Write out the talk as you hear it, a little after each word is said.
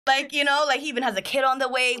Like, you know, like he even has a kid on the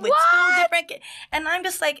way with 2 different kids. And I'm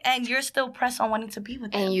just like, and you're still pressed on wanting to be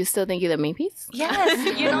with him. And you still think you're the main piece?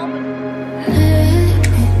 Yes, you know.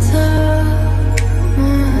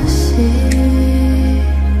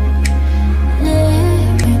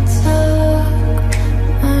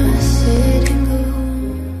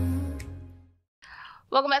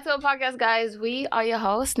 Welcome back to our podcast, guys. We are your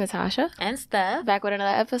hosts, Natasha And Steph. back with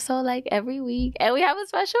another episode like every week. And we have a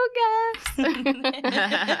special guest.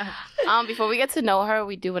 Before we get to know her,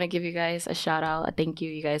 we do want to give you guys a shout out, a thank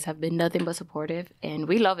you. You guys have been nothing but supportive, and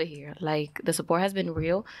we love it here. Like, the support has been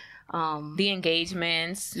real. The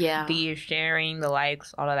engagements, Yeah. the sharing, the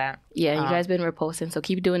likes, all of that. Yeah, you guys been reposting, so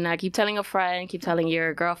keep doing that. Keep telling a friend, keep telling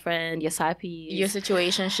your girlfriend, your side piece. Your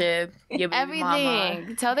situationship, your baby mama.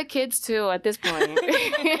 Everything. Tell the kids too at this point.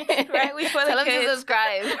 Right, we for the Tell them to kids.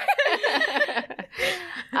 subscribe.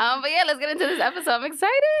 But yeah, let's get into this episode. I'm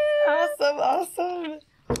excited. Awesome.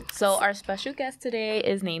 So our special guest today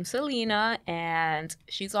is named Selena, and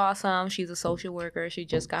she's awesome. She's a social worker. She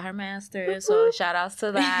just got her master's, so shout outs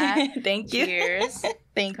to that. Thank you. Cheers.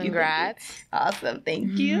 Thank you. Congrats. Awesome.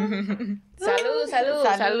 Thank you. Salud. Sorry.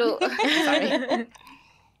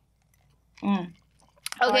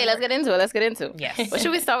 Okay, let's get into it. Yes. What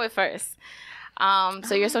should we start with first?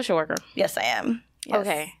 So you're a social worker. Yes, I am. Yes.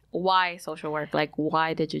 Okay. Why social work? Like,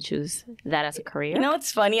 why did you choose that as a career? You know,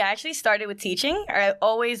 it's funny. I actually started with teaching. I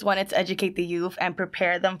always wanted to educate the youth and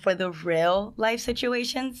prepare them for the real life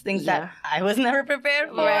situations, things that I was never prepared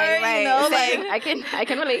for. Right. You know, Same. like I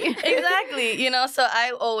can relate. exactly. You know, so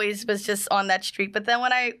I always was just on that streak. But then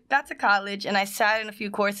when I got to college and I sat in a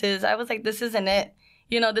few courses, I was like, this isn't it.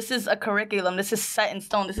 You know, this is a curriculum. This is set in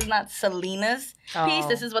stone. This is not Selena's piece.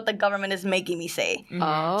 This is what the government is making me say.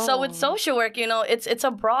 Oh. So with social work, you know, it's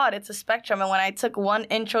a broad, it's a spectrum. And when I took one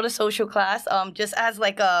intro to social class, just as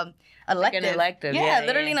like a elective. Like an elective, Yeah, yeah,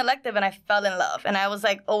 literally yeah. an elective, and I fell in love. And I was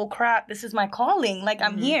like, oh crap, this is my calling. Like,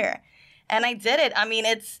 I'm here. And I did it. I mean,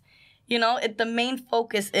 it's, you know, the main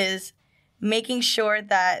focus is making sure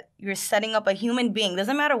that you're setting up a human being.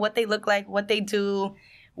 Doesn't matter what they look like, what they do,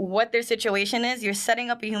 what their situation is, you're setting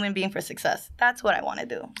up a human being for success. That's what I want to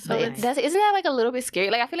do. So But it's isn't that like a little bit scary?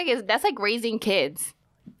 Like, I feel like that's like raising kids.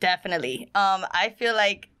 definitely. I feel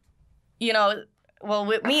like, you know, well,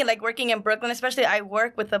 with me, like working in Brooklyn, especially, I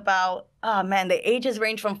work with about, the ages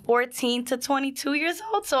range from 14 to 22 years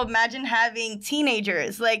old. So imagine having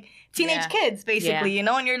teenagers, like teenage kids, basically, you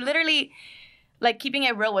know, and you're literally like keeping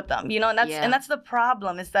it real with them, you know, and that's the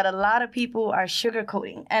problem, is that a lot of people are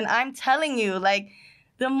sugarcoating. And I'm telling you, like,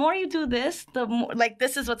 the more you do this, the more, like,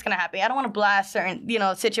 this is what's going to happen. I don't want to blast certain, you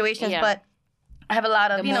know, situations, but I have a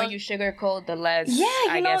lot of, The more you sugarcoat, the less,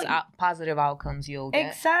 I guess, positive outcomes you'll get.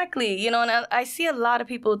 Exactly. You know, and I see a lot of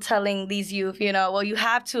people telling these youth, you know, well, you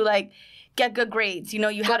have to, like, get good grades. You know,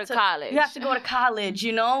 you have to college. You have to go to college,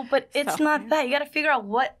 you know, but it's not that. You got to figure out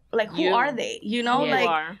who are they? You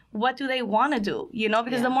know, what do they want to do? You know,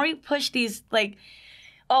 because the more you push these, like,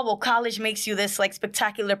 oh, well, college makes you this, like,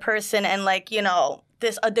 spectacular person, and, like, you know,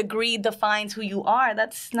 a degree defines who you are.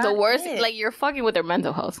 That's not the worst. it. Like, you're fucking with their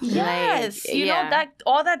mental health. Yes, like, you know, that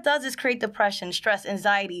all that does is create depression, stress,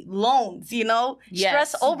 anxiety, loans, you know,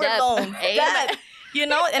 stress over Death. loans, death, you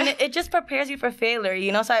know, and it just prepares you for failure,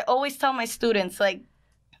 you know. So I always tell my students, like,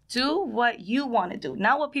 do what you want to do,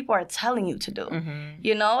 not what people are telling you to do,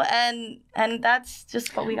 you know, and that's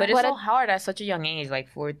just what we got. But it's so hard at such a young age, like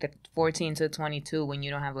 14 to 22, when you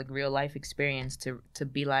don't have like real life experience to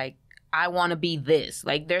be like, I want to be this.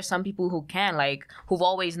 Like, there's some people who can, like, who've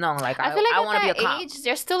always known, like, I feel like I want to be a cop. age,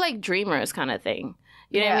 they're still like dreamers kind of thing.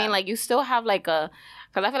 You know what I mean? Like, you still have like because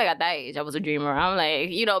I feel like at that age, I was a dreamer. I'm like,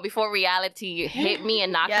 you know, before reality hit me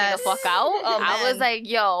and knocked me the fuck out, I was like,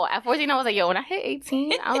 yo, at 14, I was like, yo, when I hit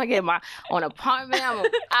 18, I'm going to get my own apartment. I'm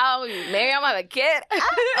going to be married. I'm going to have a kid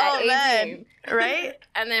at 18. Right?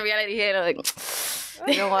 And then reality hit, I'm like,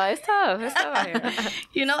 you know what? It's tough. It's tough out here.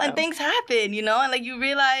 You know, and things happen, you know, and like you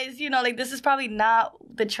realize, you know, like this is probably not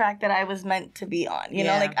the track that I was meant to be on. You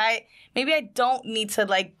know, like maybe I don't need to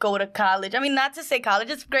like go to college. I mean, not to say college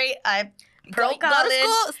is great. I'm pro college. Go to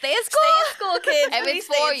school. Stay in school. Stay in school, kids. If it's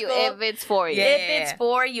for you. If it's for you. If it's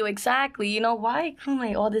for you, exactly. You know, why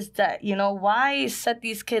accumulate all this debt? You know, why set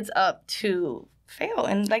these kids up to fail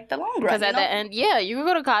in like the long run? Because at the end, you could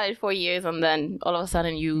go to college 4 years and then all of a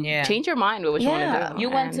sudden you change your mind with what you want to do. You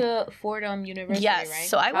went to Fordham University, right?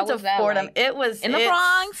 So I went to Fordham. Like? It was in the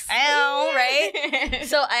Bronx. Right?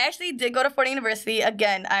 So I actually did go to Fordham University.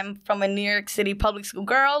 Again, I'm from a New York City public school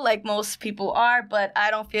girl, like most people are, but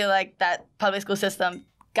I don't feel like that public school system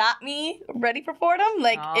got me ready for Fordham.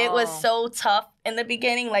 Like, it was so tough in the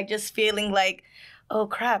beginning, like just feeling like, oh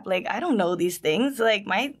crap, like I don't know these things. Like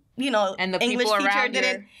my, and the English people teacher around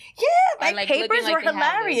didn't. you Yeah, my papers were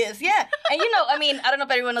hilarious. Yeah, and I mean, I don't know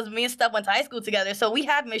if everyone knows, me and Steph went to high school together, so we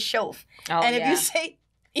had Miss Shof. And if you say,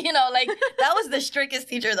 like that was the strictest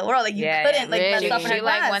teacher in the world. Like you couldn't like mess up in her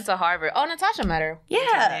class. Went to Harvard. Oh, Natasha met her. Yeah,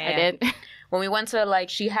 I did. When we went to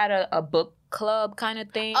she had a book club kind of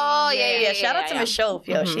thing. Oh yeah. Shout out to Miss Shof,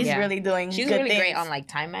 yo. She's really doing. She's good really things. great on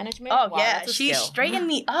time management. Oh wow, yeah, she straightened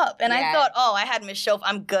me up, and I thought, I had Miss Shof,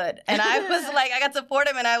 I'm good. And I was like, I got to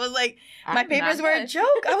Fordham, and I was like, my papers were a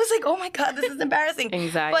joke. I was like, oh my god, this is embarrassing.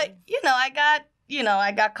 Anxiety. But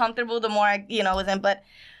I got comfortable the more I was in, but.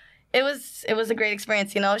 It was a great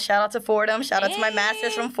experience, Shout out to Fordham. Shout out to my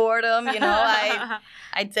masters from Fordham.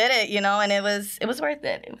 I did it, and it was worth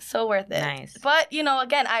it. It was so worth it. Nice. But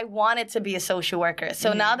again, I wanted to be a social worker.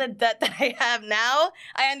 So now that I have now,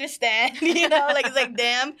 I understand. It's like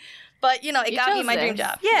damn. But it got me my dream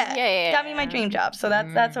job. Yeah. It got me my dream job. So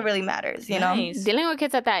that's what really matters. Nice. Dealing with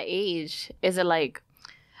kids at that age, is it like?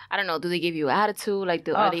 I don't know. Do they give you attitude? Like,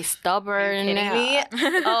 are they stubborn? Are you kidding me?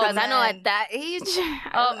 Because I know at that age.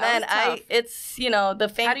 Oh man, it's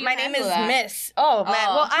the fame. My name is Miss. Oh man,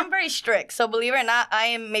 well I'm very strict. So believe it or not, I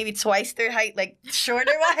am maybe twice their height, like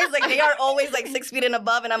shorter wise. Like they are always like 6 feet and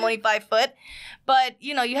above, and I'm only 5 foot. But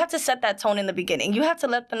you have to set that tone in the beginning. You have to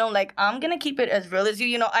let them know, like I'm gonna keep it as real as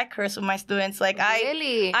you. I curse with my students. Like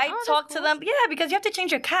I talk to them. Yeah, because you have to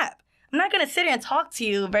change your cap. I'm not going to sit here and talk to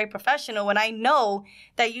you very professional when I know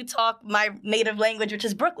that you talk my native language, which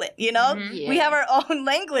is Brooklyn, Mm-hmm. We have our own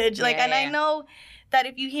language. I know that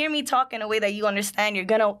if you hear me talk in a way that you understand, you're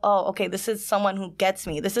going to, okay, this is someone who gets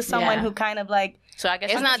me. This is someone who kind of like... So I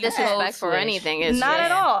guess it's not disrespectful or anything. It's not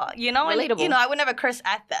at all, relatable. And, I would never curse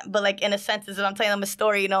at them, but like in a sense, if I'm telling them a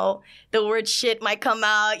story, the word shit might come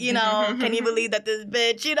out, can you believe that this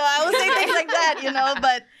bitch, I would say things like that,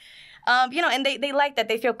 but... and they like that.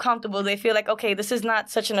 They feel comfortable. They feel like, okay, this is not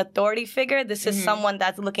such an authority figure. This is someone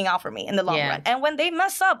that's looking out for me in the long run. And when they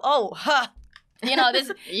mess up, there's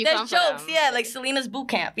jokes. Yeah, like Selena's boot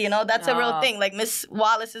camp, that's a real thing. Like Miss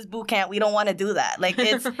Wallace's boot camp, we don't want to do that. Like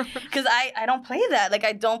it's, because I don't play that. Like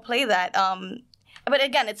I don't play that. But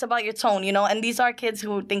again, it's about your tone, and these are kids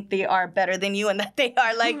who think they are better than you and that they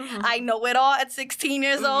are like, I know it all at 16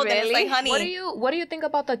 years old. Really? And it's like, honey. What do you think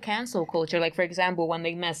about the cancel culture? Like, for example, when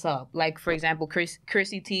they mess up, like, for example,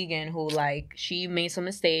 Chrissy Teigen, who like, she made some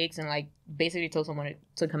mistakes and like basically told someone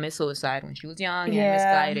to commit suicide when she was young and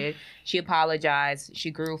misguided. She apologized. She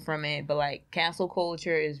grew from it. But like, cancel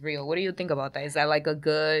culture is real. What do you think about that? Is that like a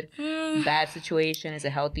good, bad situation? Is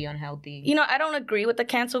it healthy, unhealthy? I don't agree with the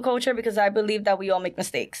cancel culture because I believe that we all make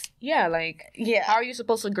mistakes. Yeah, how are you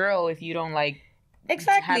supposed to grow if you don't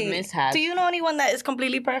exactly have mishaps? Do you know anyone that is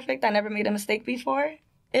completely perfect that never made a mistake before?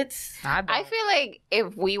 I feel like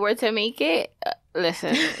if we were to make it,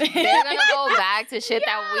 listen, they're gonna go back to shit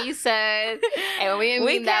that we said, and we didn't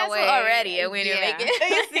mean that way already, and we didn't make it.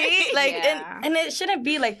 You see, and it shouldn't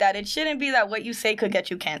be like that. It shouldn't be that what you say could get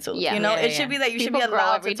you canceled. Yeah. It should be that you should be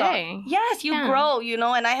allowed to talk. Yes, you grow.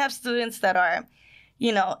 And I have students that are,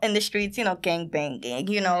 in the streets, gang banging,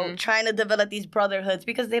 trying to develop these brotherhoods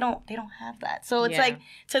because they don't have that. So it's like,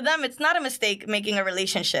 to them, it's not a mistake making a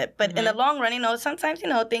relationship. But in the long run, sometimes,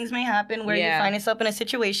 things may happen where you find yourself in a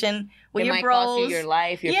situation with your bros. Cost you your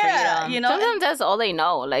life, your freedom. Sometimes that's all they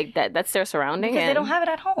know. Like, that's their surrounding. Because they don't have it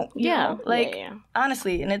at home. Yeah.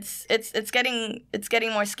 Honestly, and it's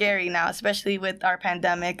getting more scary now, especially with our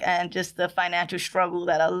pandemic and just the financial struggle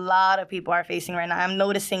that a lot of people are facing right now. I'm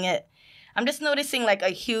noticing it. I'm just noticing like a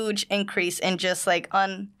huge increase in just like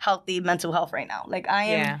unhealthy mental health right now. Like I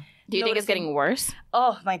am. Do you think it's getting worse?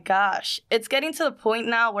 Oh my gosh. It's getting to the point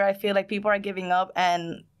now where I feel like people are giving up.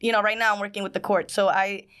 And, right now I'm working with the court. So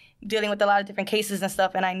I'm dealing with a lot of different cases and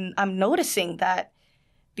stuff. And I'm noticing that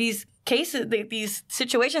these cases, these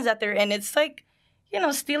situations that they're in, it's like,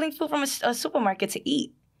 stealing food from a supermarket to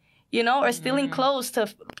eat, or stealing clothes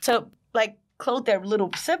to like, clothe their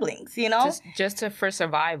little siblings, just for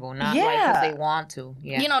survival, not like because they want to.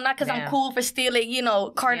 Yeah. Not because I'm cool for stealing,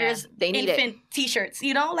 Carter's infant t-shirts,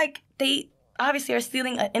 like they obviously are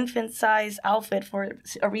stealing an infant-size outfit for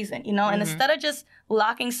a reason, and instead of just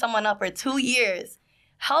locking someone up for 2 years,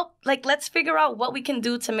 let's figure out what we can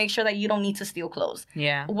do to make sure that you don't need to steal clothes.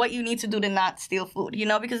 Yeah. What you need to do to not steal food,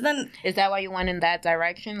 because then... Is that why you went in that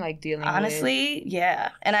direction, like dealing honestly,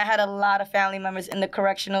 yeah. And I had a lot of family members in the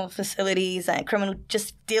correctional facilities and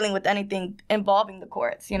just dealing with anything involving the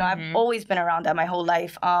courts. I've always been around that my whole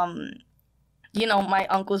life. My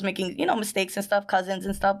uncles making, mistakes and stuff, cousins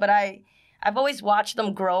and stuff, but I've always watched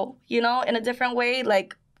them grow, in a different way,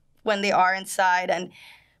 like when they are inside,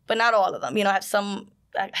 but not all of them. I have some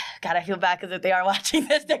God, I feel bad because if they are watching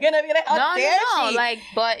this, they're gonna be like, "How dare she?" Like,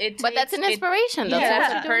 but that's an inspiration, though.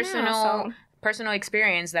 Yeah, it's personal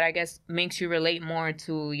experience that I guess makes you relate more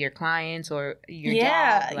to your clients or your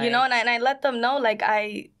job. Like, and I let them know, like,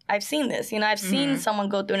 I've seen this. I've seen someone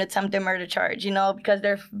go through an attempted murder charge, because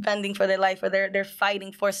they're fending for their life or they're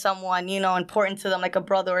fighting for someone, important to them, like a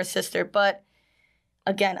brother or sister. But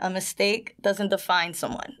again, a mistake doesn't define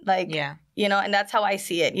someone. Like, and that's how I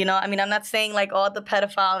see it. I mean, I'm not saying like all the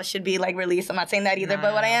pedophiles should be like released. I'm not saying that either.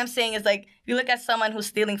 But what I am saying is like, if you look at someone who's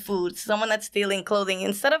stealing food, someone that's stealing clothing,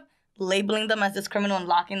 instead of labeling them as this criminal and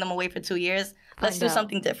locking them away for 2 years, let's do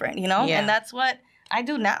something different, And that's what I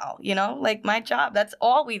do now, like my job. That's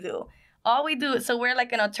all we do. So we're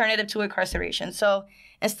like an alternative to incarceration. So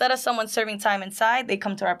instead of someone serving time inside, they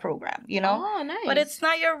come to our program, Oh, nice. But it's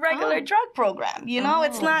not your regular drug program,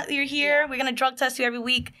 It's not, you're here, we're going to drug test you every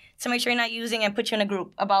week to make sure you're not using and put you in a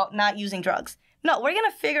group about not using drugs. No, we're going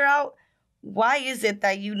to figure out why is it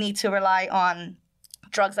that you need to rely on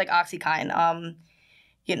drugs like OxyContin,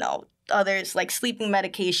 others like sleeping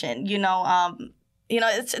medication,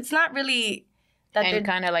 it's not really that and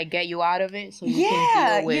kind of like get you out of it so you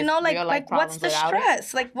can deal with real life what's the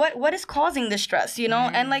stress? Like what is causing the stress,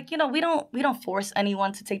 And like, we don't force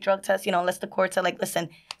anyone to take drug tests, unless the courts are like, listen,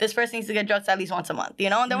 this person needs to get drugs at least once a month,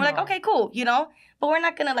 And then we're like, okay, cool, But we're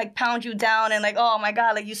not gonna like pound you down and like, oh my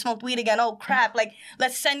God, like you smoked weed again, oh crap, like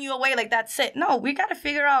let's send you away, like that's it. No, we gotta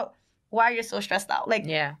figure out why you're so stressed out. Like,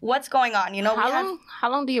 what's going on?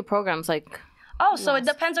 How long do your programs like? Oh, so it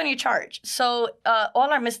depends on your charge. So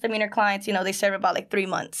all our misdemeanor clients, they serve about like 3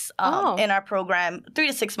 months in our program. 3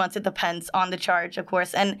 to 6 months, it depends on the charge, of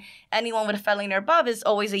course. And anyone with a felony or above is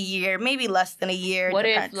always a year, maybe less than a year. What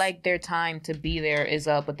if like their time to be there is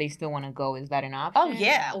up, but they still want to go? Is that an option? Oh,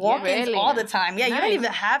 yeah. Walk-ins all the time. Yeah, nice. You don't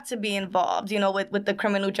even have to be involved, with the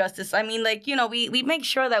criminal justice. I mean, like, we make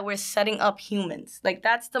sure that we're setting up humans. Like,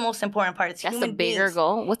 that's the most important part. It's that's human the bigger beings.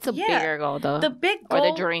 Goal? What's the bigger goal, though? The big goal... Or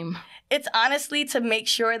the dream? It's honestly to make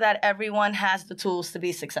sure that everyone has the tools to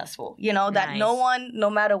be successful. That no one, no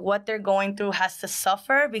matter what they're going through, has to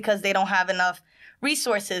suffer because they don't have enough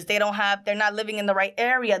resources. They're not living in the right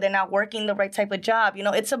area. They're not working the right type of job.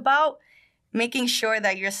 It's about making sure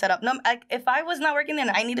that you're set up. No, if I was not working there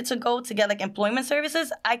and I needed to go to get like employment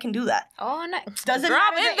services, I can do that. Oh, nice. Doesn't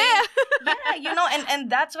drop matter in there. Yeah, and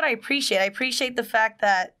that's what I appreciate. I appreciate the fact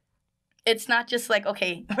that it's not just like,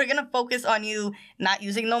 okay, we're going to focus on you not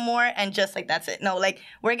using no more and just like, that's it. No, like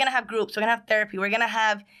we're going to have groups. We're going to have therapy. We're going to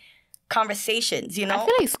have conversations, I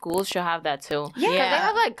feel like schools should have that too. Yeah. Because they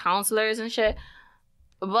have like counselors and shit.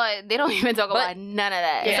 But they don't even talk about none of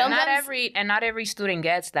that. Yeah, not every student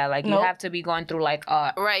gets that. Like you have to be going through like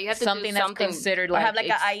right. You have to something do that's considered like or have like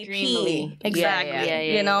an IEP. Exactly.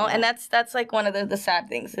 Yeah. And that's like one of the sad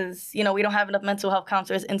things is we don't have enough mental health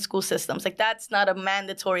counselors in school systems. Like that's not a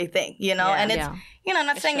mandatory thing. And it's I'm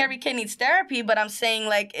not saying every kid needs therapy, but I'm saying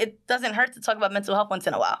like it doesn't hurt to talk about mental health once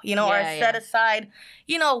in a while. Or set aside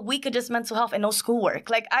a week of just mental health and no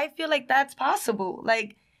schoolwork. Like I feel like that's possible.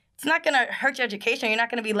 Like. It's not going to hurt your education. You're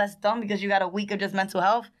not going to be less dumb because you got a week of just mental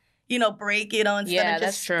health, break, instead of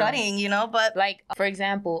just studying, But like, for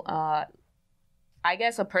example, I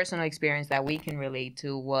guess a personal experience that we can relate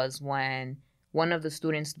to was when one of the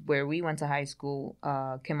students where we went to high school,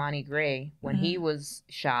 Kimani Gray, when he was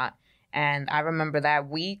shot. And I remember that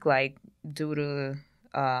week, like, due to,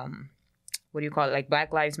 like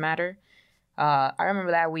Black Lives Matter. I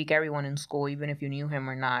remember that week, everyone in school, even if you knew him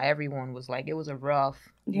or not, everyone was like, it was a rough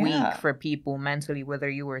week for people mentally, whether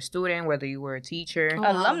you were a student, whether you were a teacher,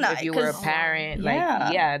 alumni, if you were a parent.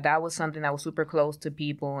 That was something that was super close to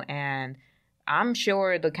people. And I'm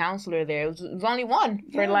sure the counselor there, it was only one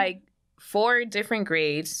for like 4 different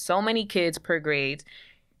grades, so many kids per grade.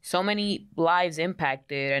 So many lives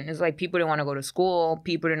impacted, and it's like people didn't want to go to school.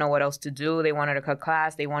 People didn't know what else to do. They wanted to cut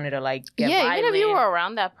class. They wanted to like get violent. Even if you were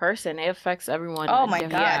around that person, it affects everyone. Oh my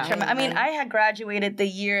God! I mean, I had graduated the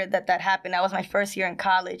year that happened. That was my first year in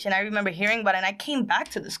college, and I remember hearing about it. And I came back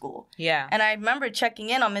to the school. Yeah. And I remember checking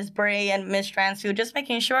in on Ms. Bray and Ms. Transfield, just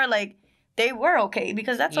making sure like they were okay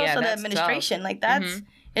because that's also the administration. Tough. Like that's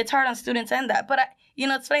it's hard on students and that. But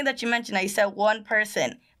it's funny that you mentioned that. You said one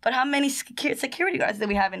person. But how many security guards do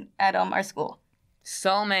we have at our school?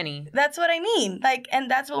 So many. That's what I mean. Like, and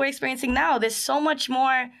that's what we're experiencing now. There's so much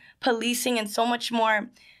more policing and so much more,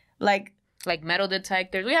 like metal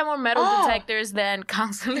detectors. We have more metal detectors than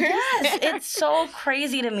counselors. Yes, it's so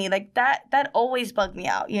crazy to me. Like that always bugged me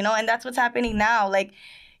out, and that's what's happening now. Like,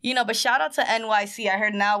 but shout out to NYC. I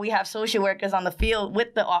heard now we have social workers on the field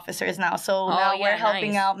with the officers now. So now we're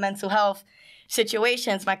helping out mental health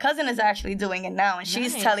situations. My cousin is actually doing it now, and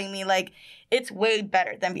she's telling me like it's way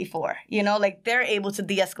better than before. You know, like they're able to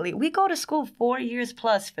de-escalate. We go to school 4 years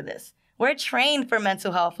plus for this. We're trained for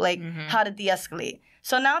mental health, like how to de-escalate.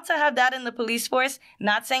 So now to have that in the police force,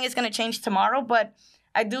 not saying it's going to change tomorrow, but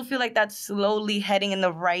I do feel like that's slowly heading in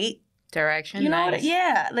the right direction. You know nice.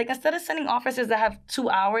 Yeah. Like instead of sending officers that have 2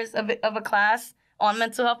 hours of a class on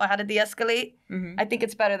mental health, on how to de-escalate, I think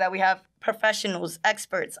it's better that we have professionals,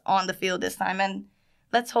 experts on the field this time. And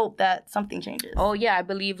let's hope that something changes. Oh, yeah. I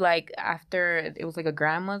believe, like, after it was, like, a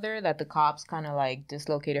grandmother that the cops kind of, like,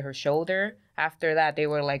 dislocated her shoulder. After that, they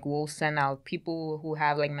were like, we'll send out people who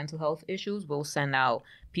have, like, mental health issues. We'll send out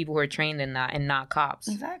people who are trained in that and not cops.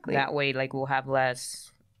 Exactly. That way, like, we'll have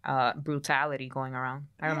less brutality going around.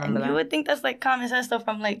 I remember that. You would think that's, like, common sense stuff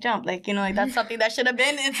from, like, Jump. Like, you know, like, that's something that should have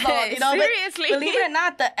been installed, you know? Seriously. But believe it or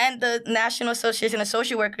not, the National Association of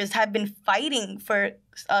Social Workers have been fighting for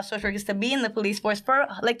social workers to be in the police force for,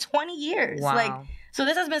 like, 20 years. Wow. Like, so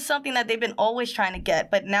this has been something that they've been always trying to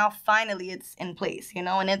get, but now finally it's in place, you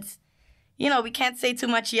know? And it's, you know, we can't say too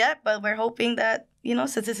much yet, but we're hoping that, you know,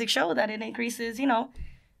 statistics show that it increases, you know,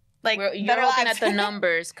 like you're looking at the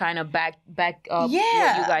numbers kind of back up what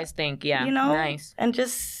you guys think. Yeah. You know? Nice. And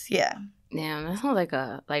just, Damn, that sounds like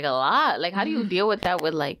a lot. Like, how do you deal with that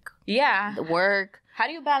with, like, the work? How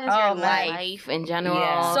do you balance your life in general?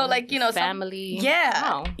 Yeah. So, like, you know, family. You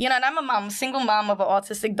know, and I'm a single mom of an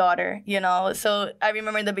autistic daughter, you know. So I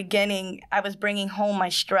remember in the beginning, I was bringing home my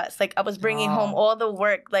stress. Like, I was bringing home all the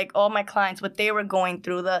work, like, all my clients, what they were going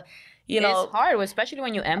through, you know. It's hard, especially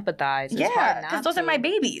when you empathize. It's hard because those are my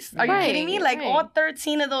babies. Are you kidding me? Like, all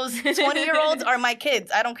 13 of those 20-year-olds are my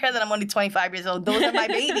kids. I don't care that I'm only 25 years old. Those are my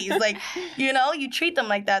babies. Like, you know, you treat them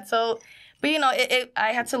like that. So, but, you know,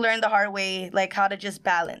 I had to learn the hard way, like, how to just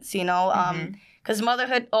balance, you know? Because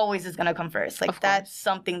motherhood always is going to come first. Like, that's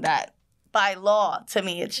something that, by law, to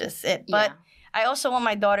me, it's just it. But I also want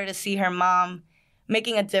my daughter to see her mom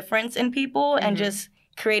making a difference in people and just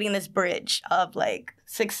creating this bridge of, like,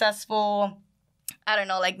 successful, I don't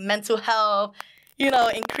know, like, mental health, you know,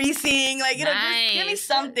 increasing, like, you know, just give me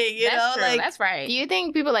something, you know? True. Like, that's right. Do you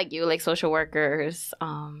think people like you, like social workers,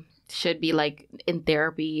 should be, like, in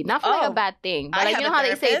therapy? Not for, like, a bad thing, but, like, you know how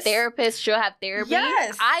they say therapists should have therapy?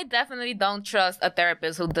 Yes. I definitely don't trust a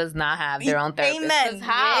therapist who does not have their own therapist. Amen.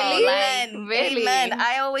 How? Amen. Really? Amen.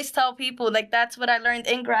 I always tell people, like, that's what I learned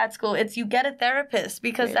in grad school. It's you get a therapist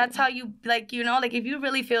because that's how you, like, you know, like, if you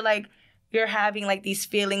really feel like you're having, like, these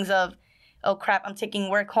feelings of, oh, crap, I'm taking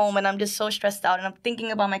work home and I'm just so stressed out and I'm thinking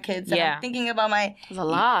about my kids and I'm thinking about my... It's a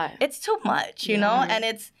lot. It's too much, you know? And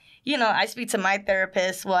it's, you know, I speak to my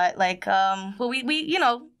therapist, well, we you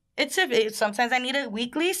know, sometimes I need it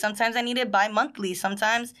weekly, sometimes I need it bi-monthly,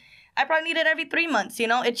 sometimes I probably need it every 3 months, you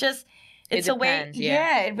know? It just... It's it depends, a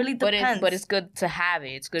way, it really depends. But it's good to have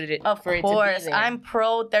it. It's good for it to be there. I'm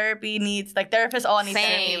pro therapy needs, like, therapists all need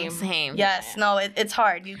therapy. Same. Yes, no, it's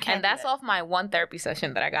hard. You can't. And that's off my one therapy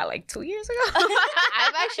session that I got like 2 years ago.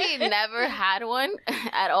 I've actually never had one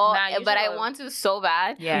at all, but I want to so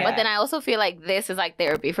bad. Yeah. But then I also feel like this is like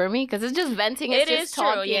therapy for me because it's just venting. It's just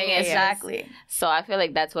talking. Exactly. So I feel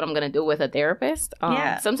like that's what I'm gonna do with a therapist.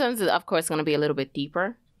 Sometimes, of course, it's gonna be a little bit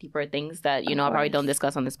deeper things that, you know, I probably don't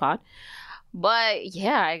discuss on this pod. But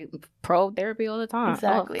yeah, I pro therapy all the time.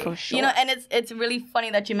 Exactly. Oh, for sure. You know, and it's really funny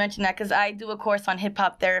that you mentioned that because I do a course on hip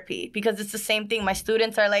hop therapy because it's the same thing. My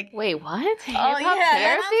students are like, wait, what? Hip hop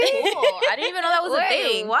therapy? Cool. I didn't even know that was a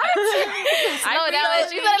thing. What? Slow down.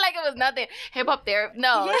 She said it like it was nothing. Hip hop therapy.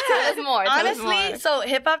 No, tell us more. Honestly, so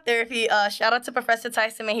hip hop therapy. Shout out to Professor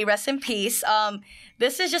Tyson. May he rest in peace.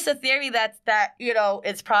 This is just a theory that you know,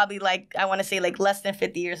 it's probably like, I want to say like less than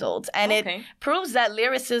 50 years old. And it proves that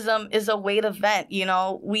lyricism is a way to vent. You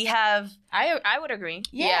know, we have... I would agree.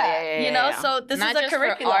 Yeah. You know, so this not is a just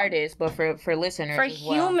curriculum. for artists, but for listeners for as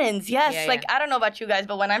well. humans, yes. Like, I don't know about you guys,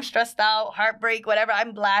 but when I'm stressed out, heartbreak, whatever,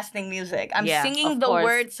 I'm blasting music. I'm singing the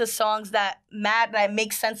words to songs that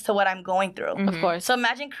make sense to what I'm going through. Of course. So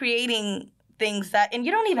imagine creating things that, and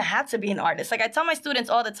you don't even have to be an artist. Like, I tell my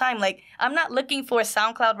students all the time, like, I'm not looking for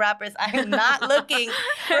SoundCloud rappers. I'm not looking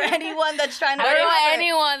for anyone that's trying to...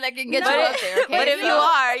 anyone that can get you out there. Okay? But if you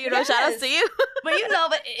are, you know, shout out to you. But you know,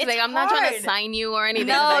 but it's like, I'm not trying to sign you or anything.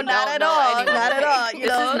 No, like, not at all. Not at all. You this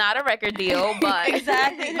know? is not a record deal, but...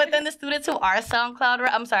 Exactly. But then the students who are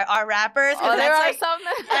are rappers. Oh, there are like, some.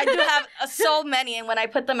 I do have so many. And when I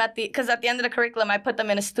put them because at the end of the curriculum, I put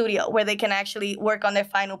them in a studio where they can actually work on their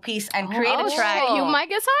final piece and create a track. You might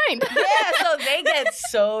get signed. Yeah, so they get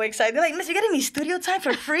so excited. They're like, Miss, you getting me studio time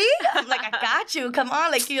for free? I'm like, I got you. Come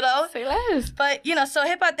on, like, you know. Say less. But, you know, so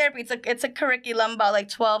hip hop therapy, it's a curriculum about like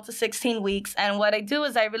 12 to 16 weeks. And what I do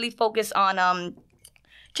is I really focus on,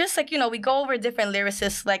 just like, we go over different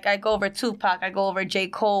lyricists. Like I go over Tupac, I go over J.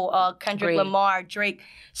 Cole, Kendrick Lamar, Drake,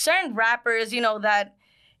 certain rappers, that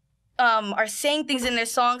are saying things in their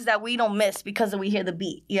songs that we don't miss because we hear the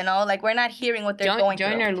beat, Like, we're not hearing what they're going through.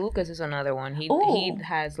 Joyner Lucas is another one. He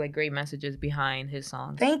has, like, great messages behind his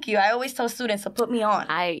songs. Thank you. I always tell students to put me on.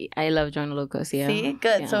 I love Joyner Lucas, yeah. See?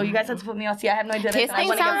 Good. Yeah. So you guys have to put me on. See, I have no idea. His thing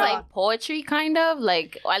sounds like poetry, kind of.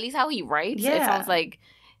 Like, or at least how he writes. Yeah. It sounds like...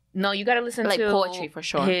 No, you got to listen to... poetry, for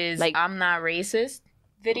sure. His I'm Not Racist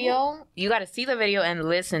video. You got to see the video and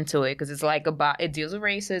listen to it, because it's like it deals with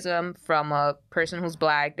racism from a person who's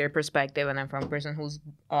black, their perspective, and then from a person who's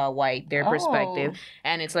white, their perspective.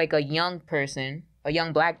 And it's like a young person, a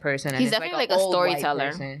young black person, and he's it's definitely like a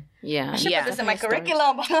storyteller. Yeah, I should put this in my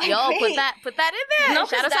curriculum. Yo, put that in there. No,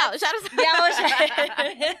 shout us out.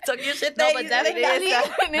 Yeah, took your shit there. No, but definitely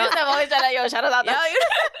shout us out. Yo,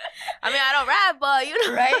 I mean, I don't rap, but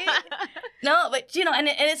right? No, but and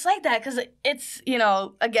it's like that because it's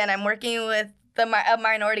again, I'm working with a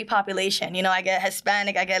minority population. I get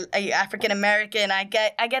Hispanic, I get African American, I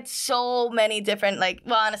get so many different, like,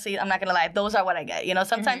 well, honestly, I'm not gonna lie, those are what I get.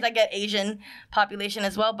 Sometimes I get Asian population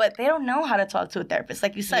as well, but they don't know how to talk to a therapist.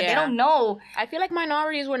 Like you said, they don't know. I feel like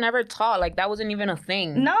minorities were never taught. Like, that wasn't even a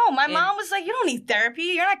thing. No, my mom was like, you don't need therapy.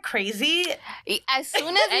 You're not crazy. As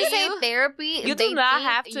soon as you say therapy, you do not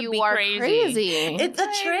have to be crazy. It's a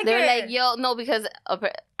trigger. They're like, yo, no, because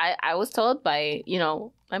I was told by,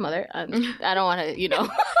 my mother, I don't want to,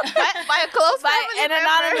 by a close an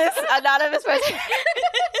anonymous person.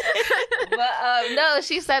 But no,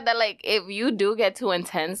 she said that, like, if you do get too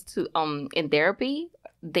intense in therapy,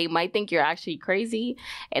 they might think you're actually crazy,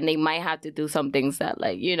 and they might have to do some things that,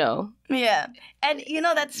 like, Yeah. And,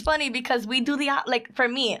 that's funny because we do like, for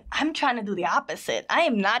me, I'm trying to do the opposite. I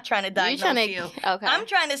am not trying to diagnose you. Okay. I'm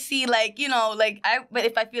trying to see, like, but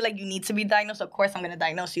if I feel like you need to be diagnosed, of course I'm going to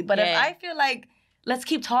diagnose you. But if I feel like, let's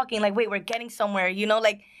keep talking, like, wait, we're getting somewhere,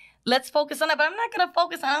 like, let's focus on it. But I'm not going to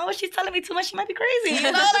focus on, she's telling me too much, she might be crazy,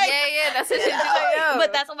 Like, yeah, that's what she's like,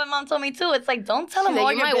 But that's what my mom told me, too. It's like, don't tell them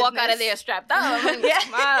all you your might business. walk out of there strapped up.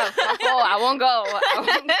 I won't go.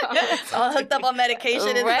 All hooked up on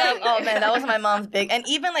medication and stuff. Oh, man, that was my mom's big. And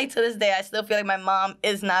even, like, to this day, I still feel like my mom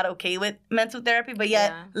is not okay with mental therapy, but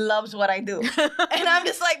yet loves what I do. And I'm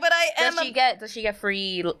just like, but I am... Does she get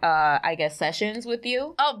free, I guess, sessions with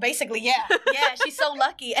you? Oh, basically, yeah. Yeah, she's so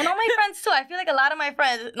lucky. And all my friends, too. I feel like a lot of my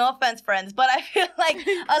friends... No offense, friends, but I feel like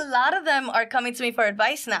a lot of them are coming to me for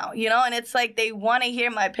advice now, and it's like they want to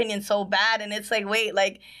hear my opinion so bad, and it's like, wait,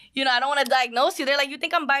 like, I don't want to diagnose you. They're like, you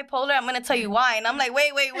think I'm bipolar? I'm going to tell you why. And I'm like,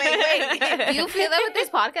 wait. You feel that with this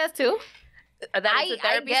podcast, too? That it's a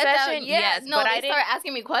therapy session? That. Yes. No, they start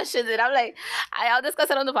asking me questions, and I'm like, I'll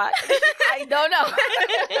discuss it on the pod. I don't know.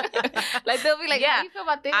 Like, they'll be like, how do you feel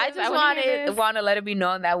about this? I just want to let it be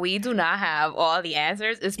known that we do not have all the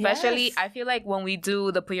answers, especially, I feel like when we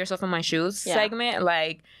do the Put Yourself in My Shoes segment,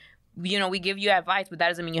 like, we give you advice, but that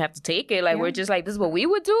doesn't mean you have to take it. Like, we're just like, this is what we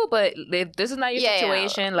would do, but if this is not your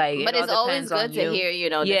situation, like, but it's always good to hear,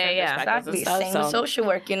 different perspectives exactly. and stuff. Same with social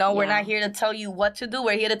work, we're not here to tell you what to do.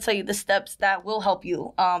 We're here to tell you the steps that will help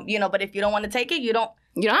you. But if you don't want to take it, you don't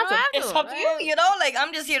have to. It's up to you, Like,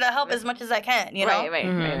 I'm just here to help as much as I can, Right.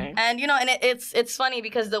 And, and it's funny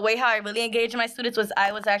because the way how I really engaged my students was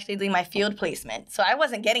I was actually doing my field placement. So I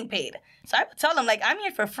wasn't getting paid. So I would tell them, like, I'm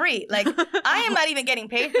here for free. Like, I am not even getting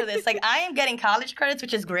paid for this. Like, I am getting college credits,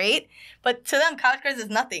 which is great. But to them, college credits is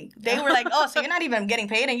nothing. They were like, oh, so you're not even getting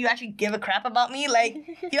paid and you actually give a crap about me? Like,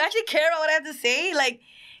 you actually care about what I have to say? Like,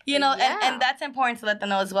 and that's important to let them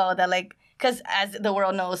know as well that, like, because as the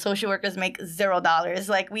world knows, social workers make $0.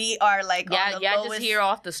 Like, we are like on the lowest. Just hear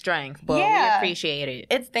off the strength, but we appreciate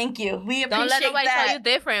it. Thank you. We appreciate that. Don't let nobody tell you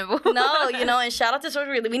different. No, and shout out to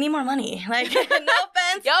social work. We need more money. Like, no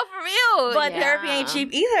offense. Yo, for real. But therapy ain't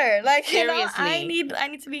cheap either. Like, seriously. I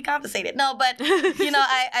need to be compensated. No, but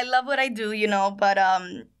I love what I do. But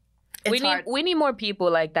we need more people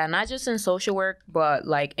like that, not just in social work, but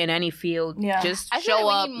like in any field. Yeah. Just show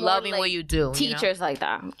up loving what you do. Teachers like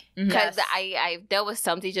that. Because I dealt with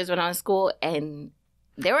some teachers when I was in school, and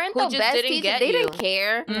they weren't the best teachers. They didn't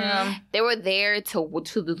care. They were there to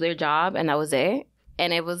do their job, and that was it.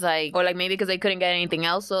 And it was like... Or like maybe because they couldn't get anything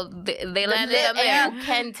else, so they landed them there. You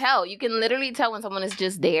can tell. You can literally tell when someone is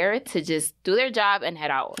just there to just do their job and head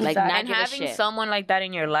out. Like, and having someone like that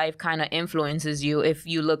in your life kind of influences you if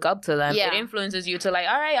you look up to them. It influences you to like,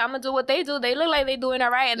 all right, I'm going to do what they do. They look like they're doing all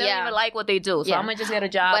right, and they don't even like what they do. So I'm going to just get a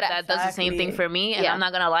job that does the same thing for me, and I'm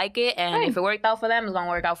not going to like it. And if it worked out for them, it's going to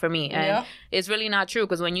work out for me. And it's really not true,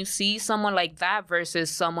 because when you see someone like that versus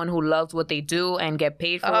someone who loves what they do and get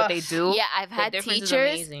paid for what they do, I've had teachers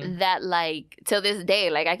teachers that like till this day,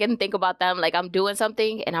 like I can think about them, like I'm doing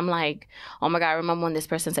something and I'm like, oh my God, I remember when this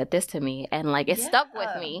person said this to me, and like it stuck with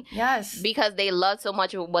me. Yes. Because they loved so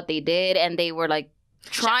much of what they did, and they were like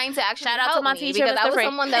trying to actually shout out to my teacher, because I was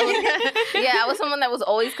someone that was I was someone that was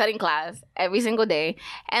always cutting class every single day,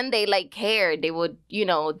 and they like cared. They would, you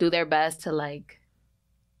know, do their best to like,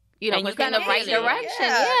 you know, put in the right direction.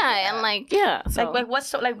 Yeah. And like, so. like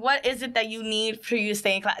what is it that you need for you to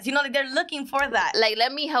stay in class? You know, like they're looking for that. Like,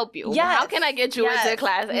 let me help you. Yes. How can I get you into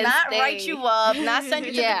class and not stay? Write you up, not send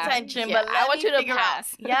you to detention, but I want you to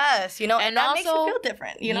pass. Yes, you know, and that makes you feel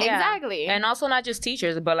different, you know? Exactly. And also not just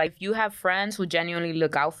teachers, but like if you have friends who genuinely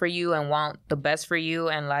look out for you and want the best for you,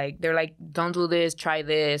 and like they're like, don't do this, try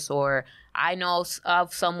this, or I know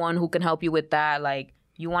of someone who can help you with that. Like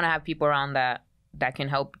you want to have people around that can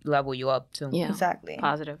help level you up too. Yeah, exactly.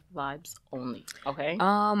 Positive vibes only. Okay.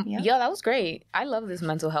 Yeah, that was great. I love this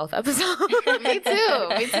mental health episode. Me too.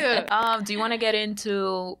 Do you want to get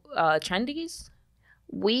into trendies?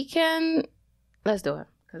 We can. Let's do it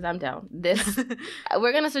because I'm down. This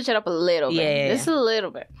we're gonna switch it up a little bit. Yeah. Just a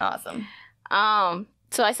little bit. Awesome.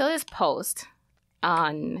 So I saw this post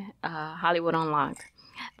on Hollywood Unlocked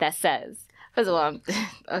that says, first of all,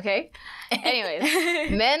 okay?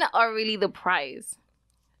 Anyways, men are really the prize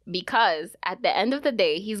because at the end of the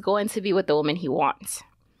day, he's going to be with the woman he wants.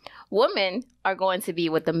 Women are going to be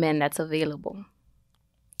with the men that's available.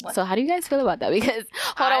 What? So how do you guys feel about that? Because,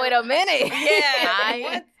 hold on, wait a minute.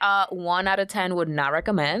 Yeah. I 1 out of 10 would not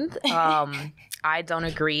recommend. I don't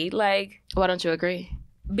agree. Like, why don't you agree?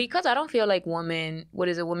 Because I don't feel like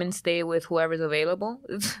women stay with whoever's available.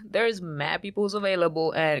 There's mad people who's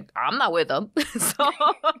available, and I'm not with them. So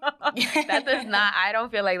that does not, I don't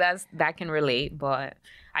feel like that can relate. But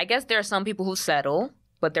I guess there are some people who settle,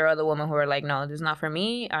 but there are other women who are like, no, this is not for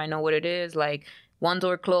me. I know what it is. Like, one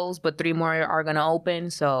door closed, but 3 more are going to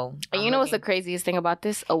open. So, and you know what's the craziest thing about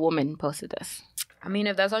this? A woman posted this. I mean,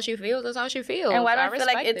 if that's how she feels, that's how she feels. And why do I feel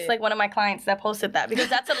like it's like one of my clients that posted that? Because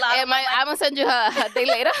that's a lot. I'm gonna send you her thing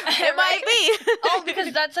later. It might be. Oh,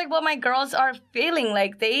 because that's like what my girls are feeling.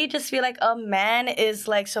 Like they just feel like a man is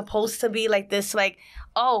like supposed to be like this, like,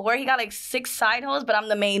 oh, where he got like 6 side hoes, but I'm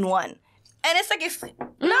the main one. And it's like,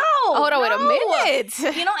 no. Hold on, wait a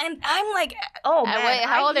minute. You know, and I'm like, oh, man. Wait,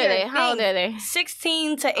 how old are they?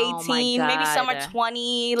 16 to 18, maybe some are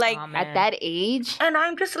 20. Like, at that age? And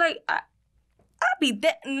I'm just like, I'll be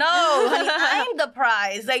dead. No, honey, I'm the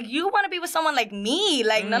prize. Like, you want to be with someone like me.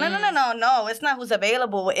 Like, no. It's not who's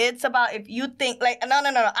available. It's about if you think, like, no.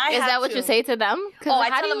 Is that what you say to them? Oh, I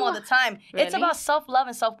tell them all the time. Really? It's about self-love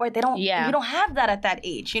and self-worth. You don't have that at that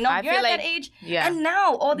age. You know, you're at that age. Yeah. And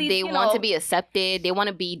now all these, they want to be accepted. They want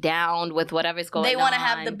to be down with whatever's going on. They want to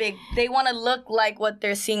have they want to look like what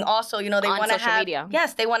they're seeing also. You know, they want to have. Media.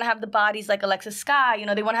 Yes, they want to have the bodies like Alexa Sky. You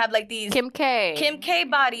know, they want to have like these. Kim K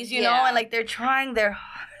bodies, you know, and like they're trying their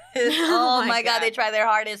hardest. Oh my God, they try their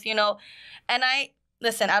hardest, you know. And I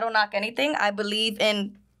don't knock anything. I believe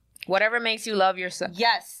in whatever makes you love yourself.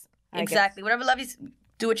 Yes, exactly. Whatever love you,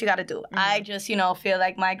 do what you got to do. Mm-hmm. I just, feel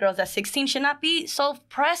like my girls at 16 should not be so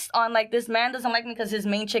pressed on like this man doesn't like me because his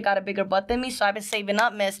main chick got a bigger butt than me. So I've been saving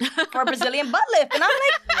up, miss, for a Brazilian butt lift. And I'm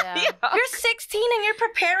like, you're 16 and you're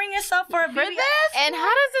preparing yourself for this? And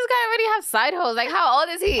how does this guy already have side hoes? Like, how old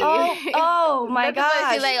is he? Oh my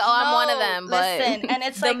gosh. He's like, I'm one of them. But listen, and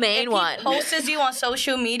it's the like, main if one. he posts you on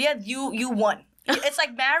social media, you won. It's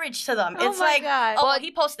like marriage to them. It's like, God. Oh, well,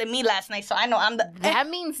 he posted me last night, so I know I'm the... That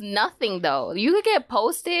means nothing, though. You could get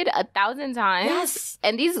posted 1,000 times. Yes.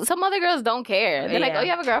 And some other girls don't care. They're like, oh, you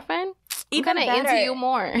have a girlfriend? Even I'm kind of into you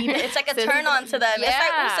more. It's like a turn on to them. Yeah. It's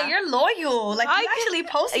like, oh, so you're loyal. Like, you actually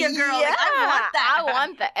post your girl. Yeah. Like, I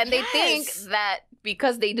want that. And they think that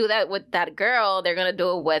because they do that with that girl, they're going to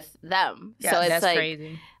do it with them. Yeah, so it's that's like...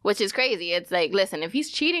 crazy. Which is crazy. It's like, listen, if he's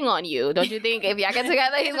cheating on you, don't you think if y'all get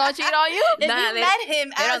together, he's going to cheat on you? If you met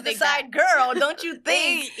him as the side girl, don't you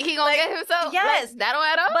think he going to get himself? Yes. Like, that don't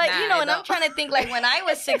add up? But, and I'm trying to think, like, when I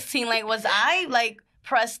was 16, like, was I, like,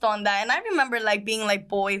 pressed on that? And I remember, like, being, like,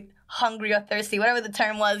 boy hungry or thirsty, whatever the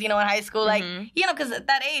term was, in high school. Like, because at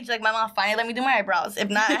that age, like, my mom finally let me do my eyebrows. If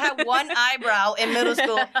not, I had one eyebrow in middle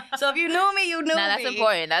school. So if you knew me, you knew me. That's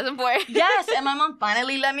important. That's important. Yes, and my mom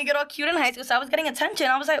finally let me get all cute in high school. So I was getting attention.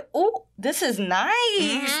 I was like, oh, this is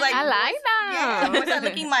nice. Like, I like that. Yeah, was I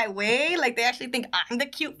looking my way? Like, they actually think I'm the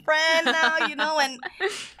cute friend now,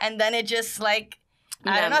 and then it just, like,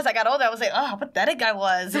 I don't know. As I got older, I was like, oh, how pathetic I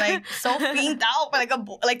was. Like, so fiended out,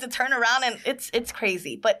 like to turn around, and it's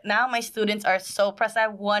crazy. But now my students are so pressed. I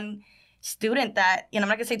have one student that, I'm not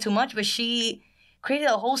going to say too much, but she created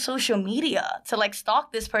a whole social media to like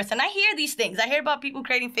stalk this person. I hear these things. I hear about people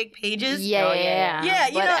creating fake pages. Yeah,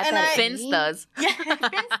 you know, and Finstas. Yeah,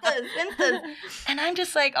 Finstas. And I'm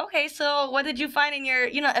just like, okay, so what did you find in your,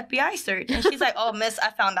 you know, FBI search? And she's like, oh, miss,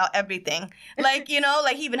 I found out everything. Like, you know,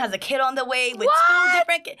 like he even has a kid on the way with 2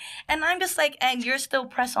 different kids. And I'm just like, and you're still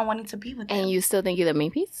pressed on wanting to be with him. And you still think you're the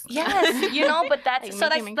main piece? Yes, you know, but that's, Like, so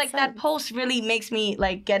that's makes like, that sense. post really makes me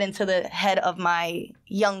like get into the head of my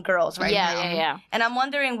young girls right now. Yeah. And I'm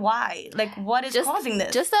wondering why. Like, what is causing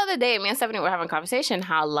this? Just the other day, me and Stephanie were having a conversation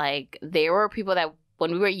how, like, there were people that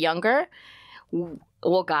when we were younger,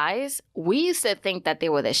 well, guys, we used to think that they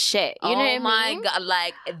were the shit. You know what I mean? Oh my God,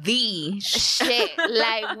 like the Shit.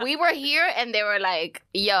 Like, we were here and they were like,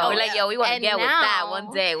 yo. We're like, yo, we want to And get with that now-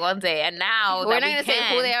 one day. And now We're that not we going to say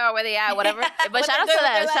can. who they are, where they are, whatever. But shout out they're to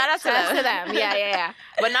them. like- Shout out to them. Yeah.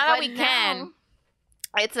 But now that But we now- can,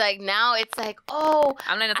 It's like, now it's like, oh,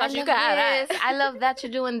 I'm like, I Natasha, you love can have this. that. I love that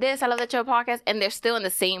you're doing this. I love that you're a podcast. And they're still in the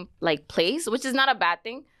same, like, place, which is not a bad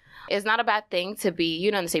thing. It's not a bad thing to be,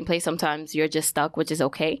 you know, in the same place. Sometimes you're just stuck, which is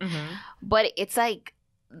okay. Mm-hmm. But it's like,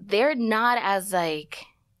 they're not as, like...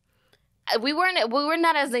 We were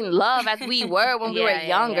not as in love as we were when we were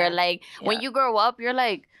younger. Like, when you grow up, you're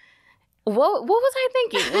like, what was I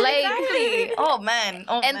thinking? Like, Exactly. Oh, man.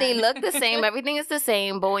 and they look the same. Everything is the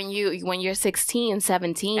same. But when you're 16,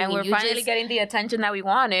 17, And we're you finally just, getting the attention that we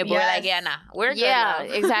wanted. But we're like, yeah, nah, we're good. yeah,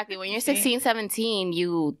 love. exactly. When you're 16, 17,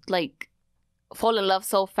 you like fall in love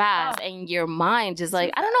so fast, and your mind just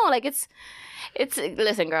like, I don't know, like it's.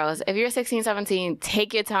 Listen, girls, if you're 16, 17,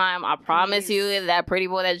 take your time. I promise you that pretty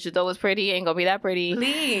boy that you thought was pretty ain't gonna be that pretty.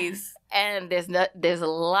 Please. And there's a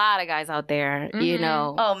lot of guys out there, you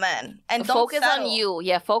know. Oh, man. And don't Focus settle. on you.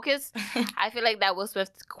 Yeah, focus. I feel like that Will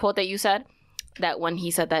Smith quote that you said, that when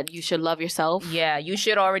he said that you should love yourself. Yeah, you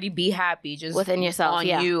should already be happy just Within yourself, on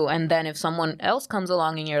yeah. you. And then if someone else comes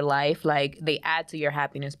along in your life, like they add to your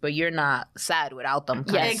happiness, but you're not sad without them.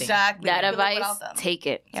 Kind of thing. Exactly. That Good luck advice, without them. take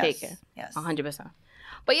it. Yes. Take it. Yes. 100%.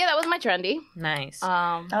 But yeah, that was my trendy. Nice.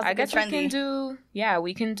 That was I a good guess we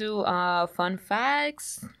trendy. can do fun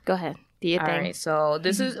facts. Go ahead. Do your All thing. right, so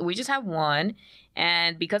this is we just have one,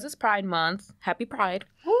 and because it's Pride Month, happy Pride.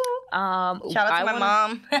 Shout out to my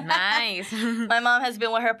mom. Nice. My mom has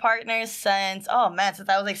been with her partner since I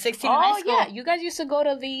was like 16 in high Oh school. yeah, you guys used to go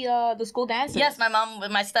to the school dances. Yes, my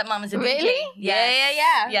stepmom is a DJ. Really?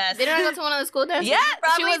 Yes. Yes. Didn't I go to one of the school dances? Yeah,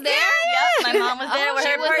 She was probably there? did. Yep, my mom was there with she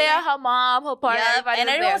her was partner. there, her mom, her partner, Yep. everybody And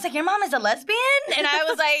was everyone there. was like, your mom is a lesbian? And I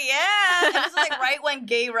was like, yeah. And this was like right when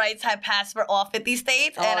gay rights had passed for all 50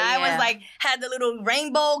 states. And I was like, had the little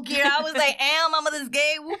rainbow gear. I was like, my mother's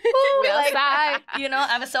gay. Woo-hoo. Real Like, side. you know,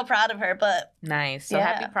 I was so proud of her. But, Nice. So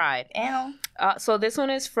Yeah. happy Pride. ow. So this one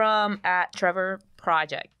is from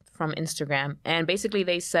 @TrevorProject from Instagram, and basically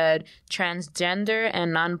they said transgender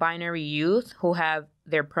and non-binary youth who have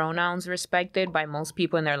their pronouns respected by most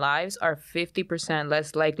people in their lives are 50%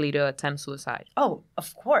 less likely to attempt suicide, Oh,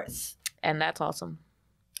 of course. and that's awesome.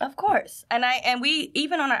 Of course. And we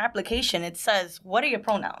even on our application, it says, what are your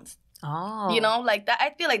pronouns? Oh, You know, like that. I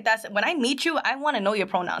feel like that's when I meet you, I want to know your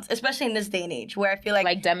pronouns, especially in this day and age where I feel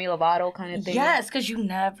like Demi Lovato kind of thing. yes, because you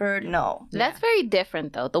never know. That's very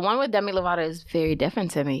different, though. The one with Demi Lovato is very different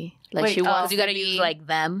to me. Like, Wait, she wants you to gotta be use like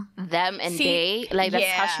them. them and See, they. Like, that's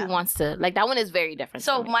how she yeah. wants to. Like, that one is very different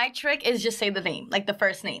So to me. my trick is just say the name, like the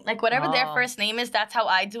first name, like whatever their Oh. first name is. That's how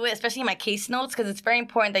I do it, especially in my case notes, because it's very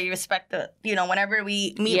important that you respect the. You know, whenever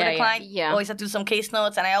we meet Yeah, with a yeah. client, Yeah. always have to do some case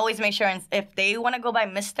notes, and I always make sure if they want to go by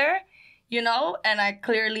Mister, you know, and I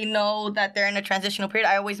clearly know that they're in a transitional period,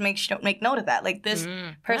 I always make note of that. Like this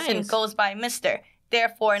person nice. goes by Mister.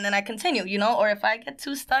 Therefore, and then I continue, you know, or if I get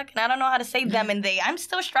too stuck and I don't know how to say them and they, I'm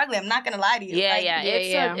still struggling. I'm not gonna lie to you. Yeah, Like,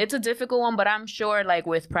 yeah. It's a difficult one, but I'm sure like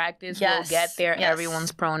with practice we'll Yes, get there. yes.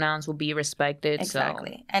 Everyone's pronouns will be respected.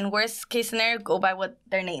 Exactly. And worst case scenario, go by what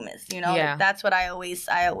their name is. You know, Yeah. Like, that's what I always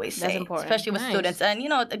say, important. especially with Nice. students. And you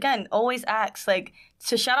know, again, always ask. Like,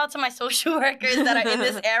 to shout out to my social workers that are in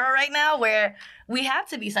this era right now, where we have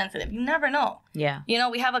to be sensitive. You never know. So yeah. You know,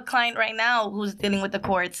 we have a client right now who's dealing with the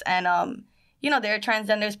courts, and you know, they're a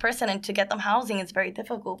transgender person, and to get them housing is very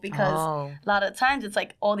difficult because Oh. a lot of times it's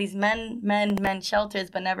like all these men